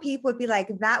 for some people, would be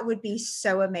like, that would be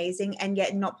so amazing and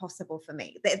yet not possible for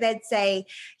me. They'd say,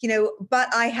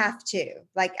 but I have to,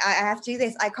 like, I have to do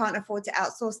this. I can't afford to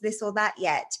outsource this or that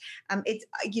yet. It's,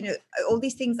 all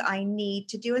these things I need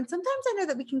to do. And sometimes I know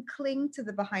that we can cling to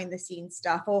the behind the scenes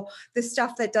stuff, or the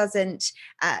stuff that doesn't,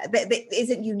 that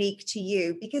isn't unique to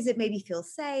you, because it maybe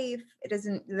feels safe.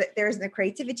 There isn't a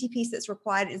creativity piece that's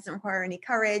required. It doesn't require any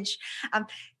courage.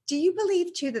 Do you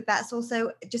believe too that that's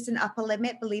also just an upper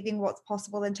limit, believing what's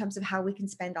possible in terms of how we can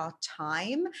spend our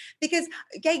time? Because,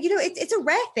 Gay, it's a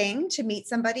rare thing to meet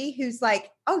somebody who's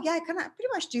like, oh yeah, I can pretty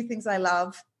much do things I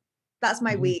love. That's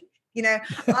my week. What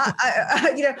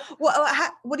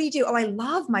do you do? Oh, I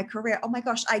love my career. Oh my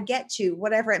gosh, I get to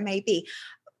whatever it may be.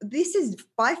 This is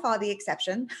by far the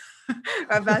exception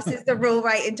versus the rule,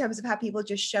 right? In terms of how people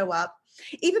just show up.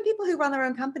 Even people who run their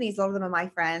own companies, a lot of them are my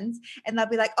friends, and they'll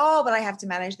be like, oh, but I have to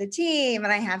manage the team,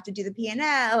 and I have to do the P&L,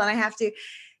 and I have to.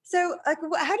 So like,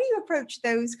 how do you approach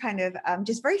those kind of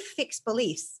just very fixed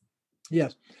beliefs?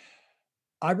 Yes.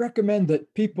 I recommend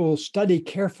that people study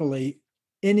carefully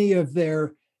any of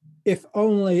their if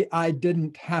only I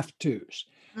didn't have to's.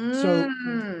 So,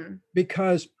 Mm.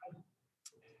 because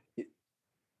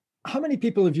how many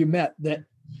people have you met that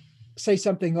say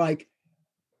something like,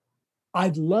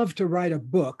 I'd love to write a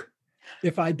book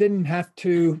if I didn't have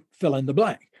to fill in the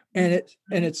blank. And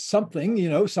it's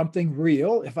something, something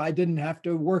real. If I didn't have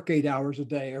to work 8 hours a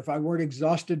day, or if I weren't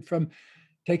exhausted from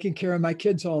taking care of my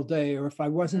kids all day, or if I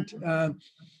wasn't out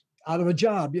of a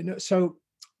job, So,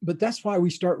 but that's why we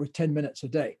start with 10 minutes a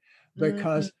day,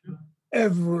 because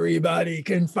everybody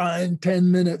can find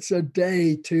 10 minutes a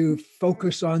day to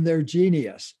focus on their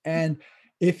genius. And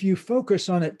if you focus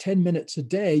on it 10 minutes a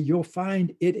day, you'll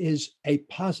find it is a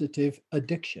positive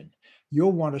addiction.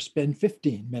 You'll want to spend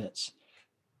 15 minutes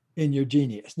in your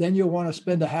genius. Then you'll want to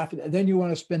spend then you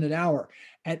want to spend an hour.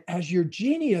 And as your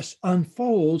genius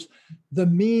unfolds, the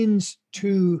means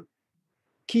to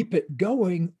keep it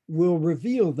going will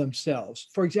reveal themselves.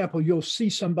 For example, you'll see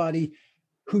somebody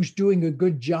who's doing a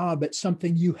good job at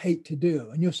something you hate to do.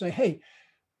 And you'll say, hey,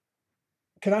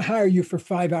 can I hire you for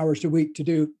 5 hours a week to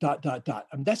do ...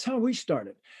 That's how we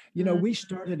started. We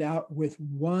started out with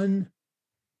one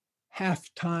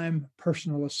half-time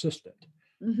personal assistant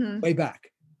way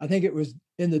back. I think it was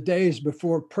in the days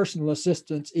before personal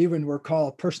assistants even were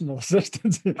called personal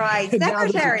assistants. Right.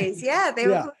 Secretaries. They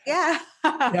were. Yeah.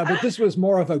 Yeah, but this was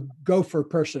more of a gopher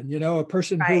person, a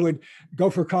person who would go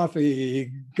for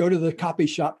coffee, go to the copy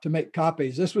shop to make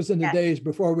copies. This was in the days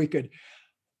before we could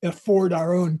afford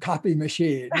our own copy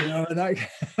machine, and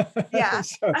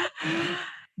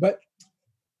but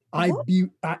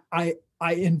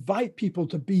I invite people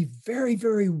to be very,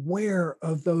 very aware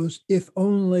of those if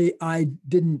only I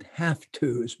didn't have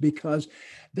to's, because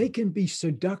they can be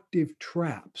seductive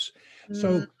traps.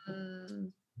 So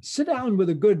sit down with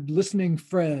a good listening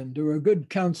friend or a good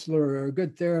counselor or a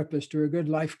good therapist or a good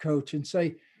life coach and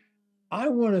say, I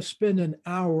want to spend an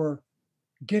hour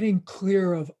getting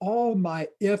clear of all my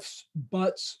ifs,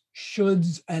 buts,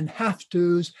 shoulds, and have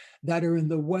tos that are in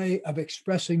the way of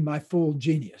expressing my full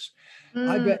genius.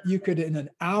 I bet you could, in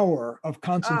an hour of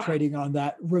concentrating on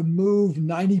that, remove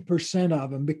 90%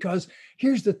 of them, because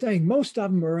here's the thing, most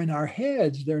of them are in our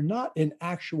heads. They're not in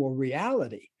actual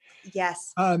reality.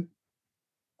 Yes.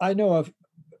 I know of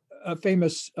a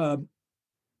famous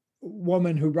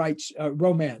woman who writes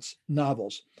romance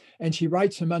novels, and she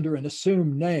writes them under an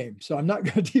assumed name. So I'm not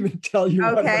going to even tell you.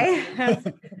 Okay.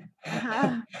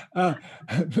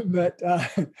 But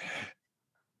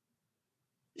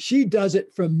she does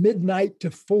it from midnight to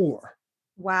 4.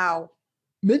 Wow.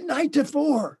 Midnight to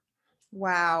 4.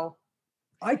 Wow.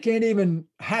 I can't even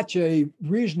hatch a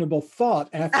reasonable thought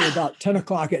after about 10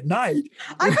 o'clock at night.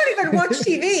 I couldn't even watch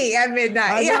TV at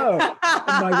midnight. I know.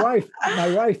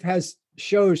 My wife has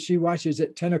shows she watches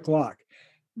at 10 o'clock.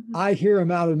 I hear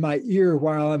them out of my ear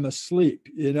while I'm asleep,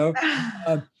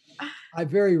 I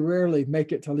very rarely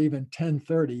make it till even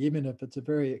 10:30, even if it's a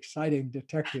very exciting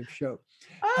detective show.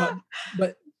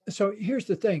 But so here's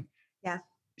the thing. Yeah.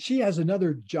 She has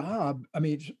another job. I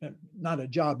mean, not a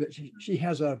job, but she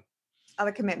has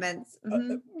other commitments.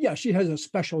 She has a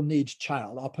special needs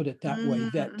child. I'll put it that way.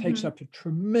 That takes up a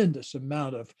tremendous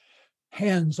amount of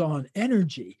hands-on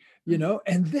energy,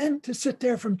 and then to sit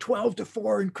there from 12 to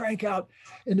 4 and crank out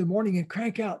in the morning and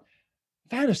crank out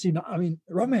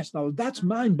romance novels. That's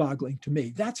mind-boggling to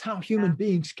me. That's how human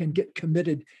beings can get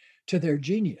committed to their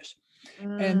genius.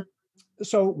 And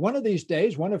so one of these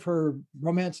days, one of her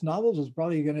romance novels is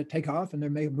probably going to take off and they'll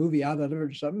make a movie out of it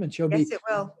or something. And she'll be, it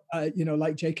will.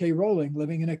 Like J.K. Rowling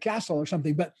living in a castle or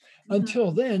something. But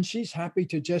until then, she's happy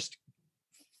to just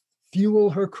fuel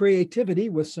her creativity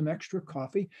with some extra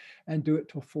coffee and do it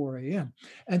till 4 a.m.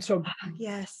 And so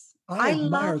yes, I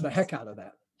admire the heck out of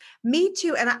that. Me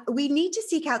too. And we need to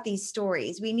seek out these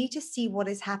stories. We need to see what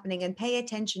is happening and pay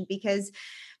attention, because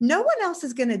no one else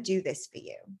is going to do this for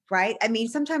you, right? I mean,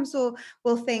 sometimes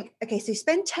we'll think, okay, so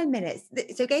spend 10 minutes.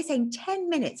 So Gay's saying 10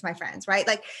 minutes, my friends, right?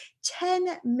 Like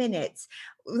 10 minutes.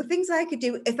 The things I could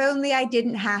do if only I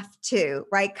didn't have to,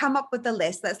 right? Come up with a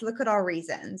list. Let's look at our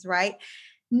reasons, right?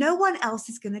 No one else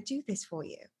is going to do this for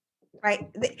you.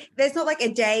 Right. There's not like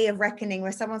a day of reckoning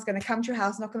where someone's going to come to your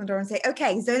house, knock on the door and say,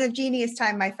 okay, zone of genius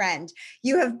time, my friend.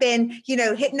 You have been,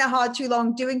 hitting it hard too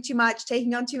long, doing too much,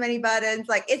 taking on too many burdens.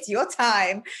 Like, it's your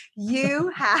time. You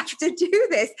have to do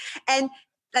this. And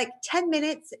like 10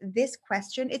 minutes, this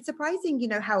question, it's surprising,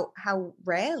 how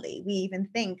rarely we even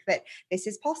think that this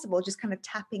is possible, just kind of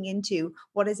tapping into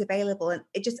what is available, and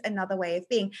it's just another way of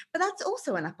being. But that's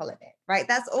also an upper limit, right?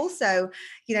 That's also,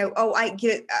 oh, I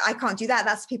can't do that.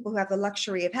 That's people who have the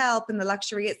luxury of help and the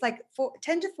luxury. It's like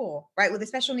 10 to 4, right? With a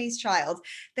special needs child,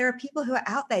 there are people who are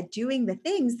out there doing the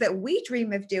things that we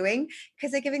dream of doing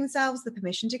because they're giving themselves the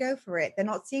permission to go for it. They're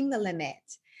not seeing the limit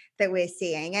that we're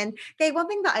seeing. And Gay, one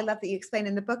thing that I love that you explain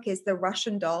in the book is the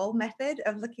Russian doll method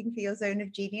of looking for your zone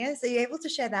of genius. Are you able to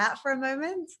share that for a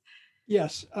moment?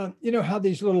 Yes. You know how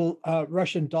these little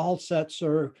Russian doll sets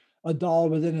are a doll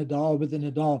within a doll within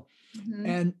a doll. Mm-hmm.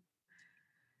 And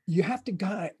you have to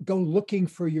go looking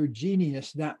for your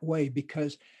genius that way,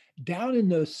 because down in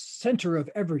the center of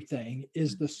everything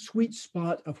is the sweet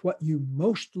spot of what you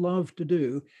most love to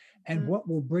do and what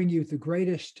will bring you the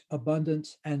greatest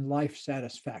abundance and life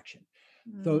satisfaction.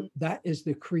 So that is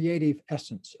the creative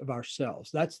essence of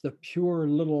ourselves. That's the pure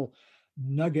little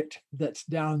nugget that's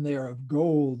down there of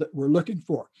gold that we're looking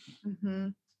for. Mm-hmm.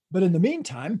 But in the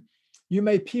meantime, you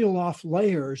may peel off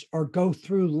layers or go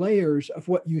through layers of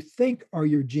what you think are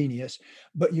your genius,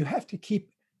 but you have to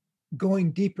keep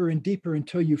going deeper and deeper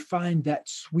until you find that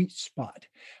sweet spot.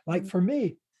 Like for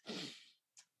me,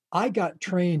 I got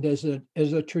trained as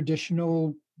a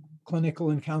traditional clinical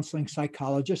and counseling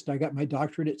psychologist. I got my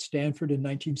doctorate at Stanford in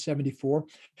 1974,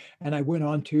 and I went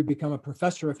on to become a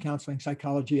professor of counseling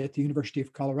psychology at the University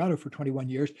of Colorado for 21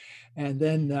 years. And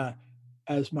then,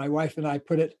 as my wife and I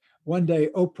put it, one day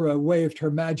Oprah waved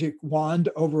her magic wand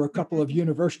over a couple of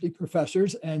university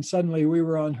professors, and suddenly we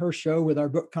were on her show with our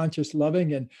book Conscious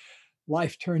Loving, and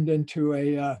life turned into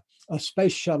a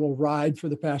space shuttle ride for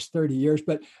the past 30 years.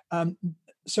 But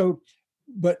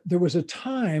there was a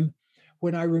time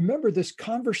when I remember this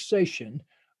conversation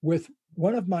with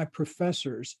one of my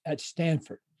professors at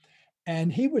Stanford,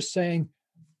 and he was saying,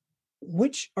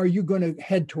 which are you going to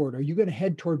head toward? Are you going to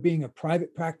head toward being a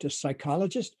private practice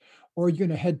psychologist, or are you going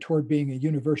to head toward being a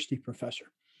university professor?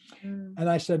 And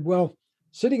I said, well,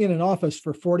 sitting in an office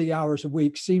for 40 hours a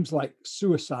week seems like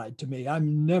suicide to me.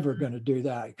 I'm never going to do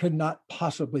that. I could not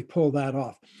possibly pull that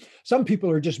off. Some people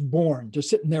are just born to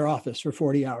sit in their office for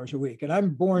 40 hours a week. And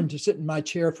I'm born to sit in my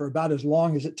chair for about as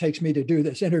long as it takes me to do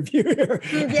this interview here.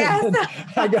 Yes.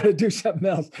 I got to do something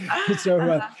else.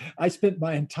 So I spent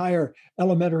my entire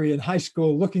elementary and high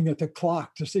school looking at the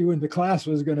clock to see when the class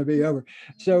was going to be over.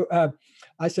 So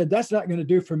I said, that's not going to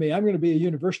do for me. I'm going to be a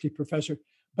university professor.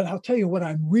 But I'll tell you what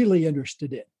I'm really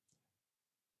interested in.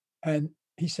 And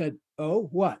he said, oh,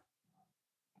 what?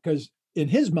 Because in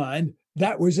his mind,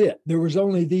 that was it. There was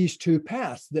only these two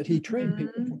paths that he trained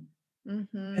people for.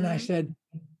 And I said,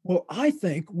 well, I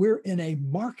think we're in a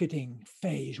marketing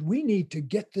phase. We need to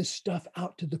get this stuff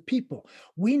out to the people.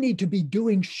 We need to be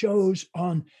doing shows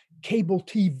on cable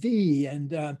TV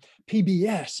and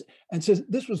PBS. And so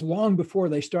this was long before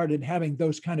they started having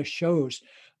those kind of shows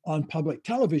on public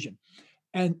television.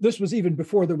 And this was even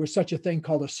before there was such a thing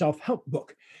called a self-help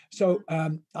book. So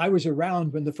I was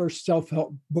around when the first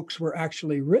self-help books were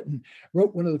actually written,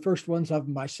 wrote one of the first ones of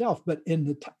them myself. But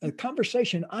in the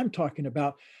conversation I'm talking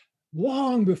about,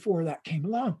 long before that came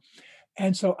along.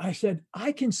 And so I said,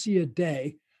 I can see a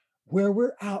day where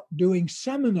we're out doing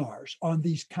seminars on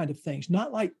these kind of things,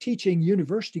 not like teaching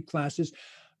university classes,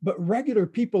 but regular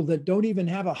people that don't even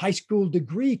have a high school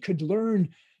degree could learn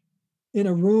in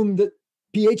a room that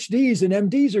PhDs and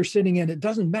MDs are sitting in. It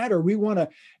doesn't matter. We want to,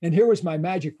 and here was my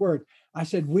magic word. I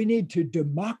said, we need to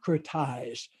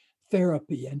democratize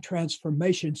therapy and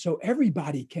transformation so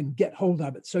everybody can get hold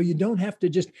of it. So you don't have to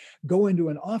just go into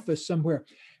an office somewhere.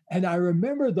 And I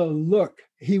remember the look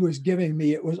he was giving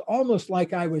me. It was almost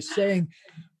like I was saying,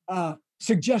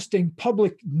 suggesting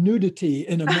public nudity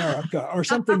in America or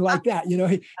something like that. You know,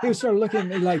 he was sort of looking at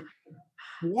me like,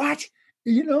 what?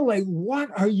 You know, like,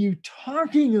 what are you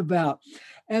talking about?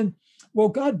 And well,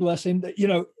 God bless him, that, you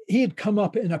know, he had come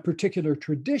up in a particular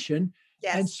tradition.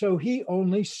 Yes. And so he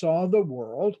only saw the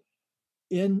world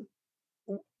in,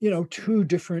 you know, two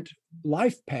different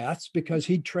life paths because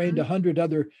he'd trained 100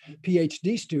 other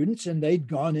PhD students and they'd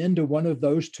gone into one of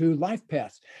those two life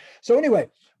paths. So anyway,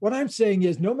 what I'm saying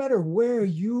is no matter where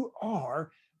you are,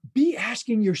 be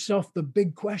asking yourself the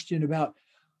big question about,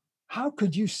 how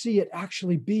could you see it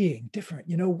actually being different?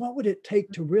 You know, what would it take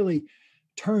to really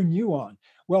turn you on?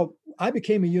 Well, I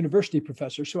became a university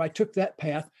professor, so I took that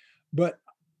path, but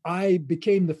I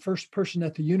became the first person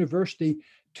at the university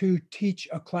to teach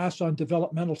a class on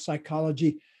developmental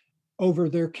psychology over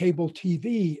their cable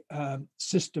TV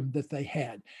system that they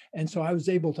had. And so I was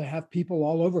able to have people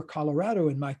all over Colorado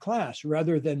in my class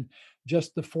rather than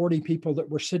just the 40 people that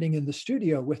were sitting in the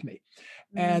studio with me.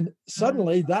 And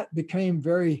suddenly that became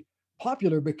very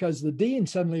popular because the dean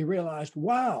suddenly realized,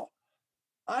 wow,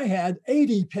 I had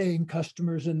 80 paying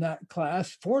customers in that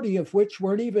class, 40 of which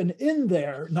weren't even in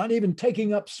there, not even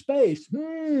taking up space.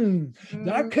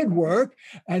 That could work.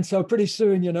 And so pretty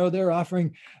soon, they're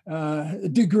offering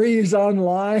degrees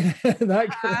online,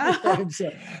 that kind of thing.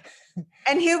 So,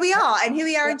 and here we are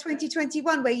in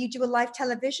 2021, where you do a live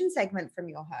television segment from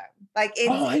your home. Like, it's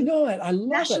I know it. I love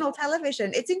national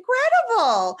television. It's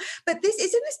incredible. But this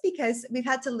isn't this because we've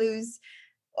had to lose.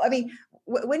 I mean,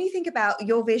 when you think about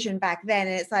your vision back then,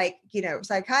 and it's like,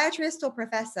 psychiatrist or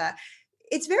professor,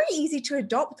 it's very easy to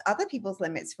adopt other people's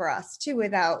limits for us too,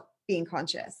 without being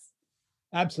conscious.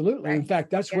 Absolutely. Right. In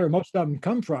fact, that's where most of them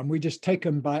come from. We just take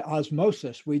them by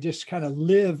osmosis. We just kind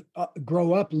of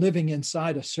grow up living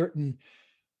inside a certain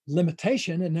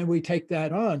limitation, and then we take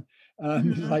that on.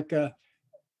 Like a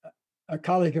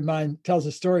colleague of mine tells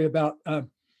a story about,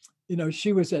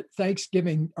 she was at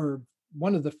Thanksgiving or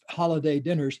one of the holiday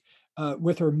dinners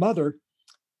with her mother,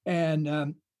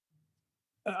 and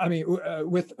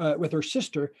with her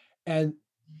sister, and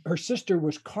her sister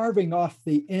was carving off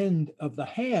the end of the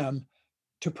ham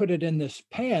to put it in this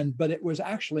pan, but it was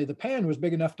actually, the pan was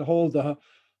big enough to hold the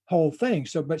whole thing.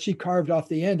 So, but she carved off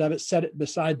the end of it, set it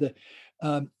beside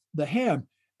the ham.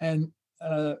 And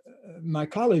my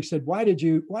colleague said, why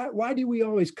do we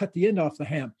always cut the end off the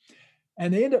ham?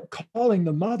 And they end up calling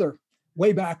the mother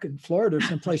way back in Florida or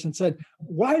someplace and said,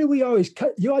 why do you always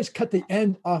cut the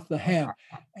end off the ham?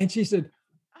 And she said,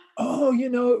 oh,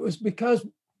 it was because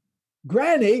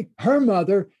Granny, her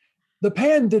mother, the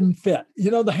pan didn't fit.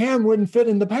 The ham wouldn't fit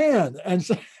in the pan. And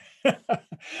so,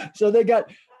 so they got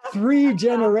 3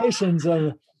 generations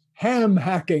of ham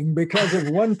hacking because of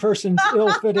one person's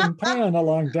ill-fitting pan a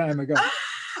long time ago.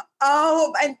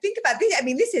 Oh, and think about this. I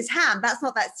mean, this is ham. That's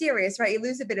not that serious, right? You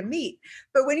lose a bit of meat.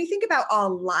 But when you think about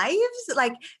our lives,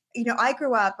 like, I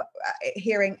grew up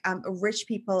hearing rich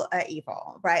people are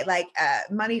evil, right? Like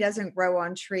money doesn't grow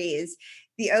on trees.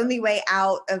 The only way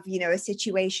out of, a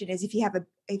situation is if you have a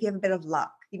bit of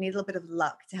luck. You need a little bit of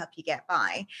luck to help you get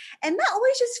by. And that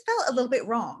always just felt a little bit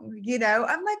wrong.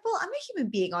 I'm like, well, I'm a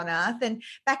human being on earth. And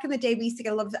back in the day, we used to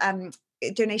get a lot of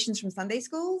donations from Sunday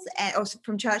schools or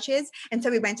from churches. And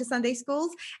so we went to Sunday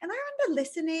schools, and I remember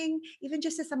listening even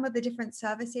just to some of the different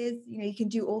services. You can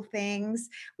do all things.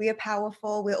 We are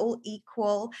powerful. We're all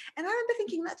equal. And I remember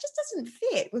thinking that just doesn't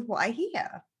fit with what I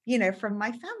hear, from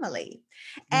my family.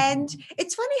 And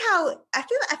it's funny how I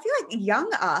feel like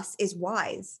young us is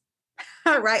wise.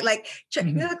 Right? Like,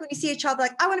 like when you see a child,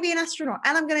 like, I want to be an astronaut,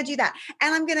 and I'm going to do that,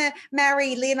 and I'm going to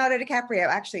marry Leonardo DiCaprio.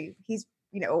 Actually, he's,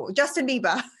 or Justin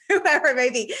Bieber, whoever it may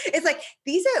be. It's like,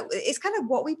 it's kind of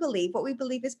what we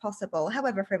believe is possible,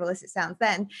 however frivolous it sounds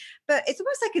then. But it's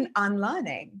almost like an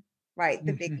unlearning, right?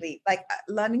 The big leap, like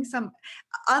unlearning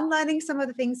some of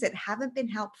the things that haven't been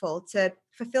helpful to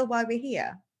fulfill why we're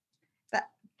here.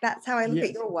 That's how I look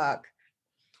at your work.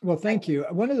 Well, thank you.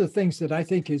 One of the things that I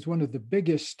think is one of the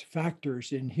biggest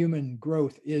factors in human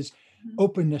growth is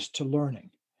openness to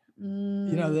learning.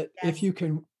 That if you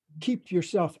can keep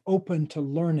yourself open to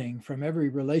learning from every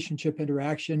relationship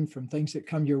interaction, from things that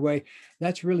come your way,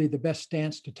 that's really the best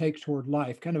stance to take toward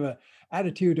life. Kind of a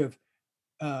attitude of,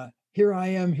 here I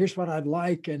am, here's what I'd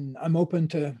like, and I'm open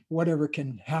to whatever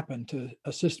can happen to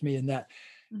assist me in that.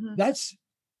 That's,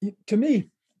 to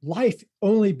me, life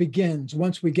only begins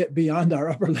once we get beyond our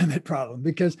upper limit problem,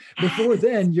 because before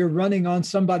then you're running on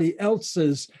somebody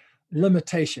else's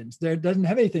limitations. There doesn't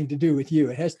have anything to do with you.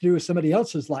 It has to do with somebody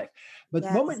else's life. But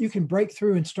the moment you can break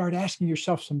through and start asking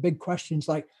yourself some big questions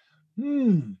like,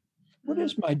 what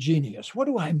is my genius? What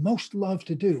do I most love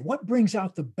to do? What brings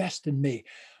out the best in me?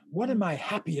 What am I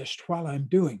happiest while I'm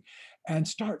doing? And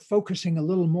start focusing a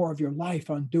little more of your life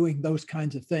on doing those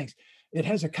kinds of things. It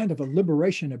has a kind of a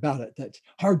liberation about it that's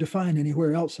hard to find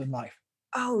anywhere else in life.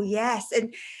 Oh, yes.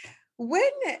 And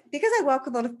because I work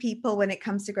with a lot of people when it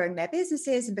comes to growing their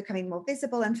businesses and becoming more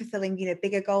visible and fulfilling,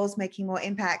 bigger goals, making more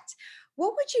impact,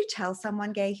 what would you tell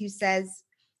someone, Gay, who says,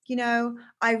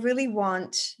 I really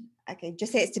want,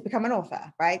 just say it's to become an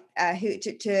author, right? Who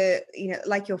to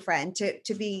like your friend,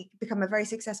 to become a very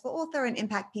successful author and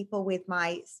impact people with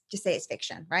just say it's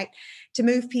fiction, right? To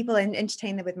move people and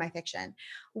entertain them with my fiction.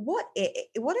 What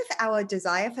if our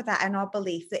desire for that and our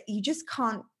belief that you just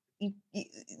can't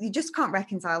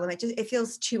reconcile them? It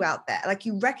feels too out there. Like,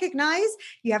 you recognize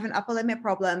you have an upper limit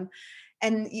problem,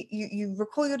 and you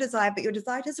recall your desire, but your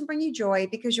desire doesn't bring you joy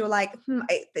because you're like,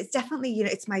 it's definitely,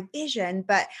 it's my vision,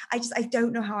 but I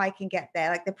don't know how I can get there.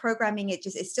 Like the programming, it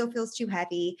still feels too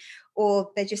heavy,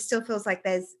 or there just still feels like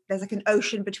there's like an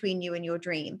ocean between you and your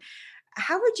dream.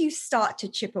 How would you start to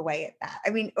chip away at that?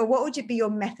 I mean, or what would be your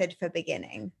method for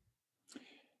beginning?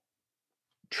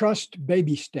 Trust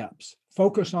baby steps.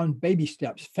 Focus on baby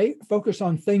steps. Focus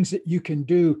on things that you can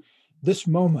do this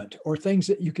moment, or things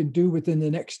that you can do within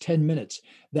the next 10 minutes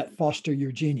that foster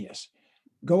your genius.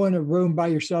 Go in a room by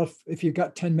yourself if you've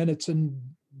got 10 minutes and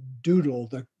doodle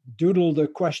the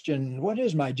question, what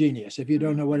is my genius? If you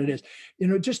don't know what it is,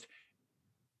 just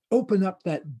open up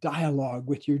that dialogue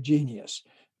with your genius.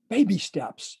 Baby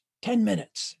steps, 10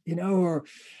 minutes, or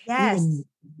Yes. even,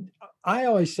 I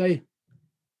always say,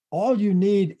 all you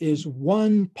need is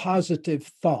one positive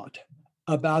thought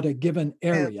about a given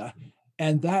area,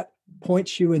 and that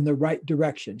points you in the right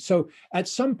direction. So at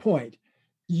some point,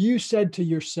 you said to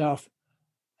yourself,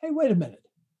 hey, wait a minute.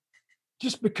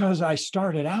 Just because I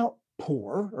started out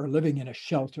poor or living in a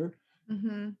shelter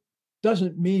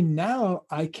doesn't mean now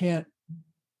I can't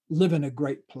live in a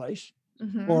great place,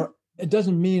 or it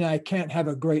doesn't mean I can't have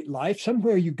a great life.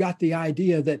 Somewhere you got the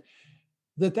idea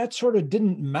that sort of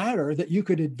didn't matter, that you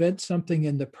could invent something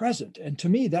in the present. And to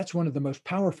me, that's one of the most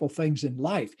powerful things in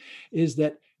life, is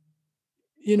that,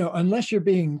 unless you're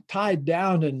being tied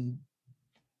down and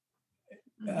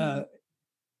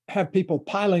have people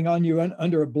piling on you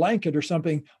under a blanket or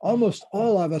something, almost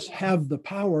all of us have the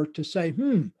power to say,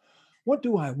 what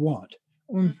do I want?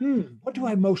 Or, what do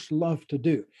I most love to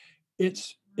do?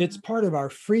 It's part of our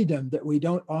freedom that we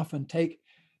don't often take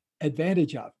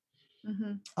advantage of.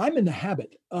 I'm in the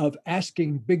habit of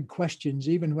asking big questions,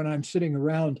 even when I'm sitting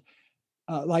around.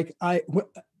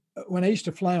 When I used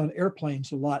to fly on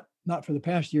airplanes a lot, not for the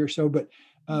past year or so, but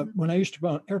when I used to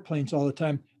fly on airplanes all the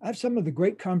time, I have some of the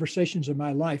great conversations of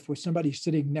my life with somebody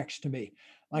sitting next to me.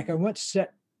 Like I once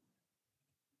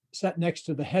sat next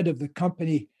to the head of the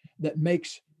company that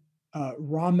makes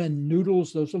ramen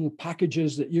noodles, those little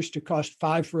packages that used to cost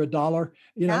 $5 for $1,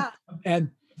 and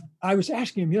I was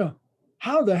asking him,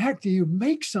 how the heck do you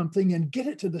make something and get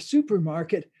it to the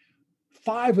supermarket,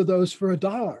 5 of those for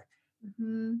 $1?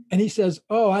 And he says,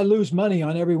 oh, I lose money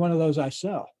on every one of those I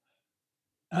sell.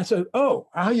 I said, oh,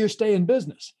 how you stay in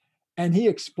business? And he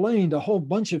explained a whole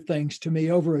bunch of things to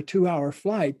me over a 2-hour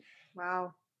flight.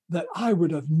 Wow. That I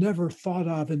would have never thought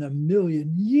of in a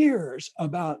million years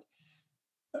about,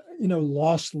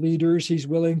 loss leaders. He's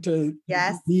willing to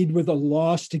lead with a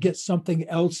loss to get something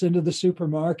else into the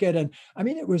supermarket. And I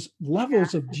mean, it was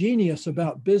levels of genius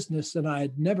about business that I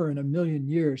had never in a million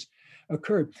years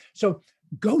occurred. So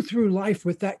go through life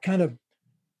with that kind of,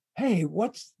 hey,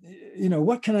 what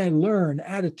can I learn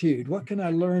attitude? What can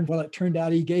I learn? Well, it turned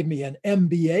out he gave me an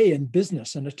MBA in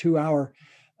business in a 2-hour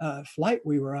flight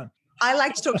we were on. I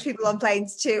like to talk to people on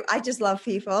planes too. I just love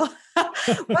people.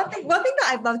 One thing that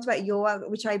I've loved about your work,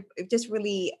 which I just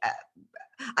really,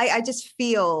 I just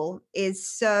feel is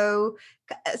so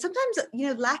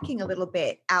sometimes, lacking a little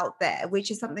bit out there, which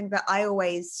is something that I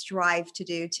always strive to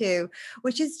do too,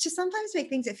 which is to sometimes make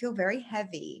things that feel very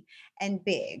heavy and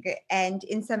big and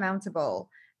insurmountable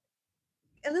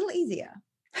a little easier.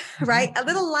 Right, a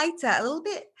little lighter, a little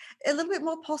bit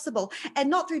more possible, and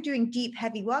not through doing deep,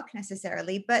 heavy work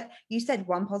necessarily. But you said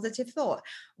one positive thought.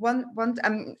 One.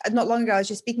 Not long ago, I was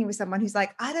just speaking with someone who's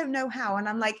like, I don't know how, and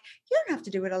I'm like, you don't have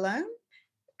to do it alone.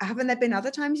 Haven't there been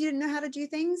other times you didn't know how to do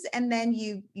things, and then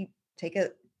you take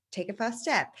a first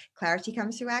step. Clarity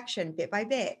comes through action, bit by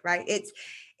bit. Right?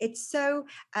 It's so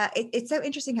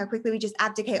interesting how quickly we just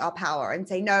abdicate our power and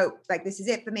say, no, like this is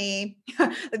it for me.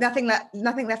 nothing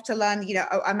left to learn.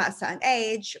 I'm at a certain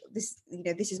age. This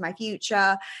is my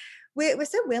future. We're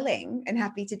so willing and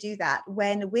happy to do that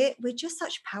when we're just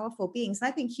such powerful beings. And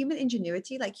I think human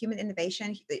ingenuity, like human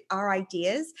innovation, our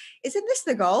ideas, isn't this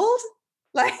the gold?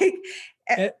 Like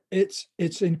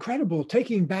it's incredible,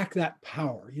 taking back that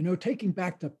power, taking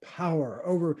back the power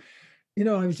over.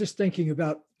 I was just thinking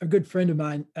about a good friend of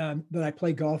mine that I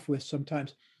play golf with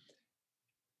sometimes.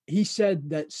 He said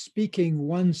that speaking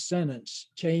one sentence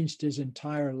changed his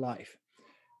entire life.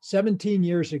 17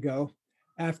 years ago,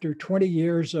 after 20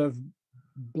 years of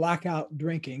blackout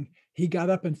drinking, he got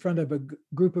up in front of a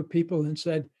group of people and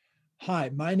said,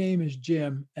 hi, my name is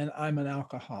Jim and I'm an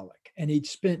alcoholic. And he'd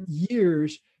spent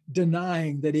years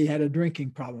denying that he had a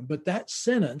drinking problem. But that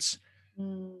sentence,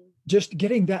 just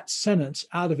getting that sentence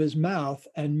out of his mouth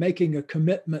and making a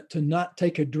commitment to not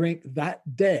take a drink that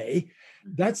day,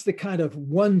 that's the kind of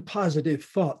one positive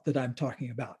thought that I'm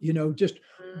talking about. Just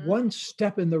one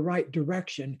step in the right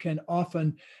direction can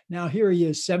often, now here he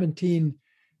is 17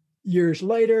 years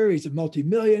later, he's a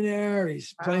multimillionaire.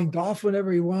 He's playing Wow. golf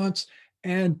whenever he wants.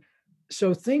 And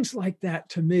so things like that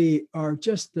to me are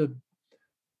just the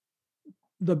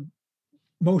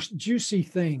most juicy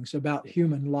things about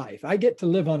human life. I get to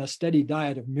live on a steady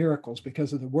diet of miracles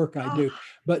because of the work I Oh, do.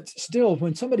 But still,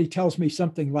 when somebody tells me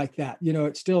something like that,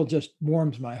 it still just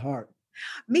warms my heart.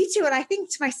 me too. And I think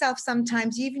to myself,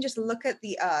 sometimes you even just look at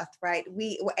the earth, right?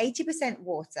 We're 80%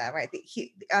 water, right?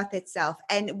 The earth itself.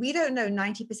 And we don't know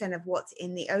 90% of what's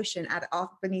in the ocean at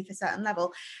beneath a certain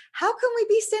level. How can we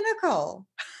be cynical?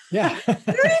 Yeah. We don't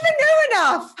even know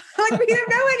enough. Like we don't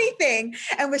know anything.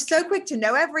 And we're so quick to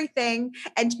know everything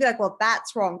and to be like, well,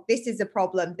 that's wrong. This is a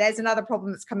problem. There's another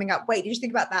problem that's coming up. Wait, did you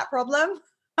think about that problem?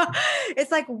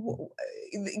 It's like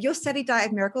your steady diet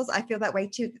of miracles. I feel that way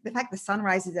too. The fact the sun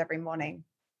rises every morning.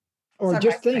 Or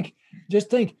Sunrise, just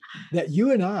think that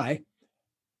you and I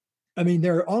mean,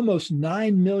 there are almost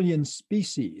 9 million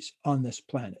species on this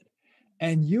planet.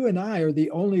 And you and I are the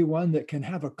only one that can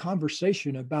have a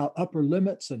conversation about upper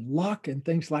limits and luck and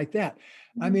things like that.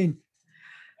 I right? mean,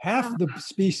 half the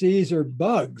species are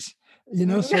bugs,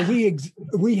 so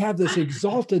we have this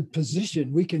exalted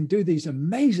position. We can do these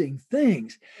amazing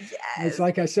things. It's Yes.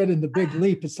 like I said in The Big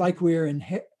Leap, it's like we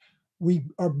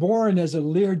are born as a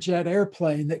Learjet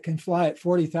airplane that can fly at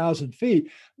 40,000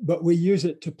 feet, but we use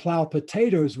it to plow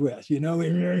potatoes with,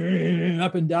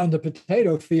 up and down the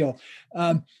potato field,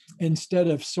 instead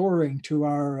of soaring to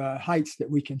our heights that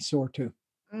we can soar to.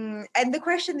 And the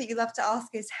question that you love to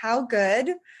ask is, how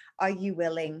good are you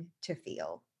willing to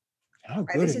feel? How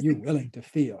Right. good are you willing to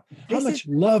feel? How This is much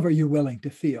love are you willing to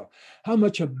feel? How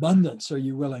much abundance are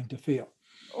you willing to feel?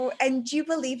 and do you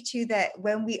believe too that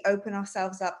when we open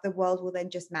ourselves up, the world will then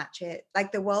just match it?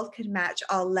 Like the world can match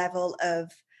our level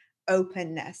of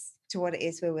openness to what it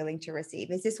is we're willing to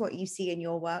receive. Is this what you see in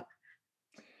your work?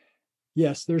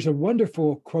 Yes, there's a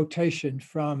wonderful quotation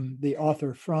from the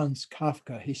author Franz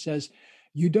Kafka. He says,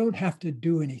 "You don't have to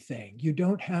do anything. You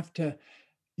don't have to,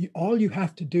 all you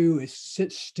have to do is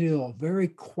sit still, very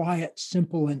quiet,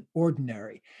 simple, and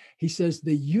ordinary." He says,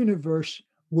 "The universe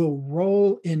will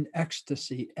roll in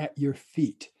ecstasy at your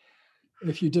feet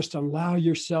if you just allow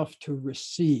yourself to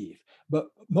receive." But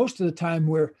most of the time,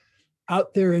 we're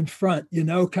out there in front,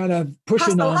 kind of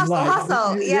pushing Hustle, on hustle, life.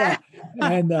 hustle. Yeah. Yeah.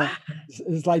 And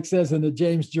it's like says in the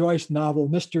James Joyce novel,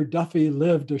 Mr. Duffy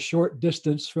lived a short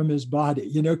distance from his body,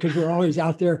 because we're always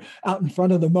out there, out in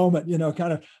front of the moment,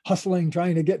 kind of hustling,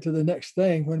 trying to get to the next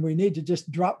thing when we need to just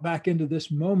drop back into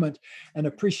this moment and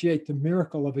appreciate the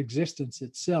miracle of existence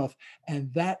itself.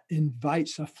 And that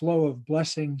invites a flow of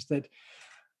blessings that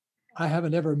I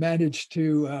haven't ever managed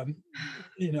to,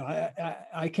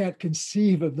 I can't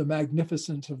conceive of the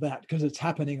magnificence of that because it's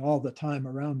happening all the time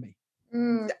around me.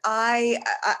 I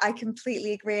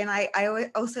completely agree, and I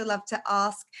also love to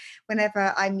ask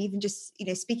whenever I'm even just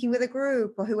speaking with a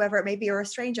group or whoever it may be or a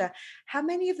stranger, how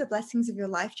many of the blessings of your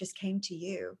life just came to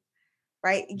you?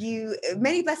 Right, you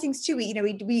many blessings too. We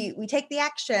take the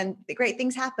action, the great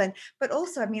things happen, but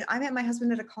also, I mean, I met my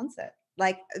husband at a concert.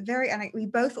 Like we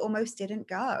both almost didn't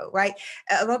go. Right,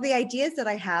 a lot of the ideas that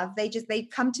I have, they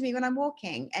come to me when I'm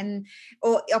walking, and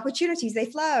or opportunities they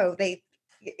flow.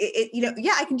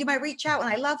 Yeah, I can do my reach out, and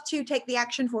I love to take the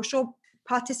action for sure.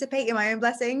 Participate in my own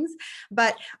blessings,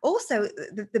 but also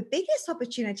the biggest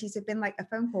opportunities have been like a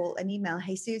phone call, an email,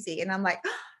 "Hey Susie," and I'm like,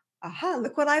 aha,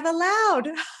 look what I've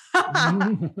allowed.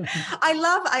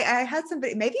 I heard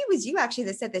somebody, maybe it was you actually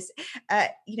that said this,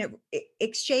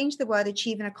 exchange the word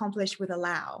achieve and accomplish with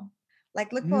allow. Like,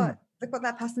 Mm, look what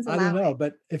that person's I don't allowing. know,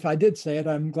 but if I did say it,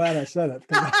 I'm glad I said it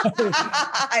because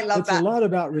I love it's a that. lot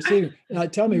about receiving. Now,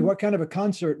 tell me, what kind of a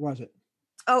concert was it?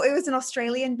 Oh, it was an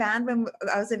Australian band when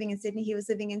I was living in Sydney. He was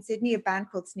living in Sydney, a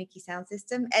band called Sneaky Sound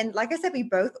System. And like I said, we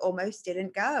both almost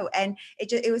didn't go. And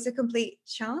it was a complete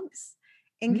chance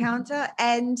Mm. encounter.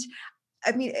 And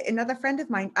I mean, another friend of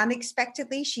mine,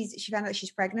 unexpectedly, she found out she's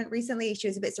pregnant recently. She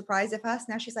was a bit surprised at first.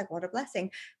 Now she's like, what a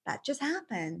blessing. That just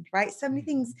happened, right? So many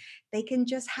things, they can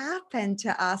just happen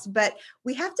to us, but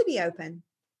we have to be open,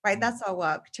 right? That's our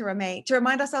work to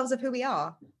remind ourselves of who we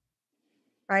are,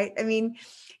 right? I mean,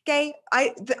 Gay,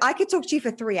 I could talk to you for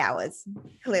 3 hours,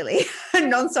 clearly,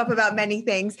 nonstop about many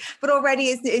things, but already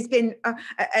it's been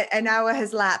an hour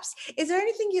has lapsed. Is there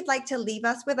anything you'd like to leave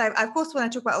us with? I of course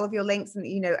want to talk about all of your links and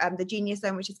the Genius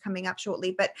Zone, which is coming up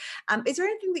shortly. But is there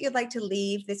anything that you'd like to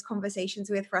leave this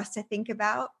conversations with for us to think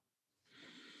about?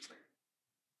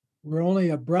 We're only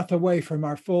a breath away from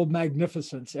our full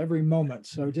magnificence every moment.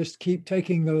 So just keep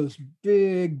taking those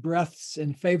big breaths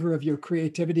in favor of your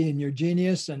creativity and your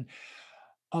genius and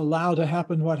allow to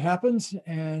happen what happens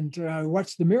and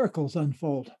watch the miracles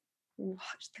unfold.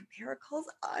 Watch the miracles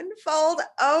unfold.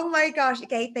 Oh my gosh.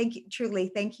 Okay. Thank you.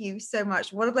 Truly. Thank you so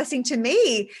much. What a blessing to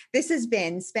me this has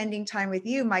been, spending time with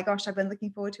you. My gosh, I've been looking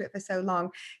forward to it for so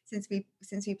long since we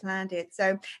planned it.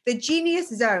 So the Genius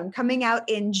Zone coming out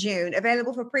in June,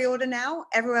 available for pre-order now,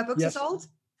 everywhere books are Yes. sold.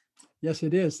 Yes,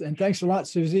 it is. And thanks a lot,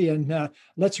 Susie. And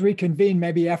let's reconvene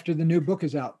maybe after the new book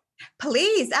is out.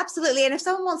 Please, absolutely. And if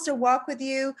someone wants to work with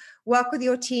you, work with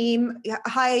your team,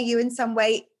 hire you in some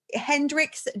way,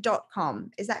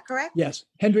 Hendricks.com. Is that correct? Yes,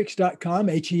 Hendricks.com,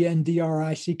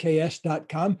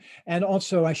 Hendricks.com. And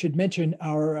also, I should mention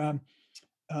our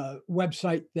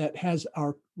website that has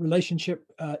our relationship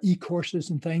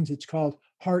e-courses and things. It's called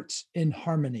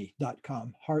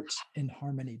heartsinharmony.com,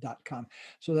 heartsinharmony.com.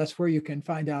 So that's where you can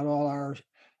find out all our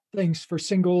things for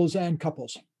singles and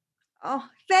couples. Oh,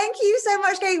 thank you so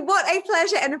much, Gay. What a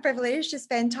pleasure and a privilege to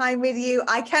spend time with you.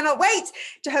 I cannot wait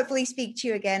to hopefully speak to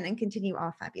you again and continue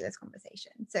our fabulous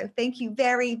conversation. So thank you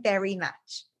very, very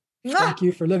much. Thank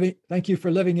you for living. Thank you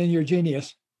for living in your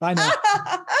genius. Bye now.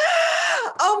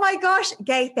 Oh my gosh,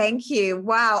 Gay, thank you.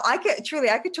 Wow. I could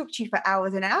talk to you for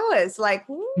hours and hours. Like,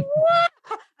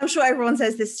 I'm sure everyone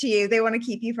says this to you. They want to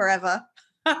keep you forever.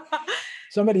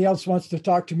 Somebody else wants to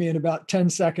talk to me in about 10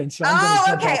 seconds. So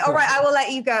okay. All right. I will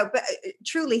let you go. But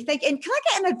truly, thank you. And can I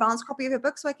get an advance copy of your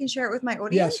book so I can share it with my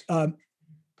audience? Yes.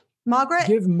 Margaret?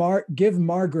 Give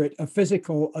Margaret a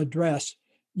physical address.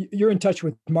 You're in touch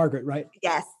with Margaret, right?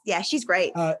 Yes. Yeah, she's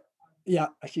great. Yeah,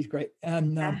 she's great.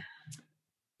 And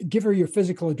give her your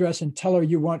physical address and tell her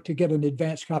you want to get an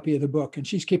advance copy of the book. And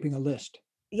she's keeping a list.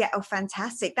 Yeah. Oh,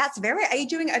 fantastic. Are you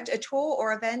doing a tour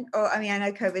or event? Or, I mean, I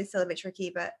know COVID's still a bit tricky,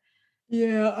 but.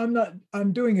 Yeah,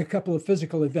 I'm doing a couple of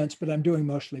physical events, but I'm doing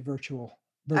mostly virtual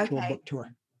book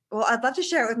tour. Well, I'd love to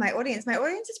share it with my audience. My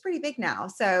audience is pretty big now.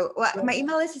 So my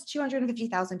email list is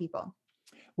 250,000 people.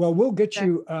 Well, we'll get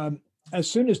you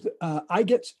as soon as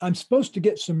I'm supposed to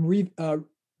get some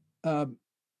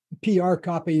PR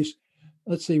copies.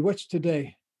 Let's see, what's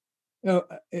today? Oh,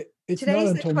 it's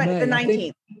Today's not until May. The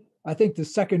 19th. I think the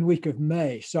second week of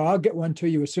May. So I'll get one to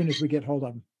you as soon as we get hold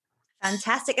of them.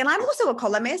 Fantastic. And I'm also a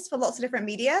columnist for lots of different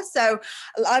media. So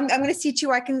I'm going to see to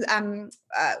where I can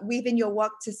weave in your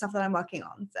work to stuff that I'm working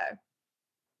on. So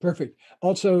perfect.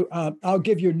 Also, I'll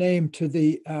give your name to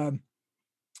the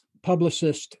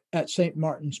publicist at St.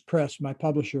 Martin's Press, my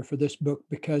publisher for this book,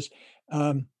 because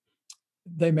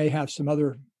they may have some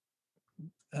other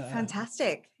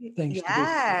fantastic things.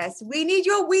 Yes, we need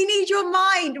your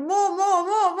mind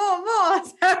more.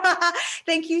 So,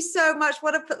 thank you so much.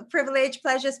 What a privilege,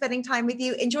 pleasure spending time with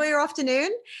you. Enjoy your afternoon,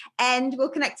 and we'll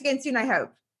connect again soon, I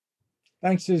hope.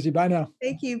 Thanks, Susie. Bye now.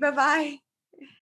 Thank you. Bye-bye.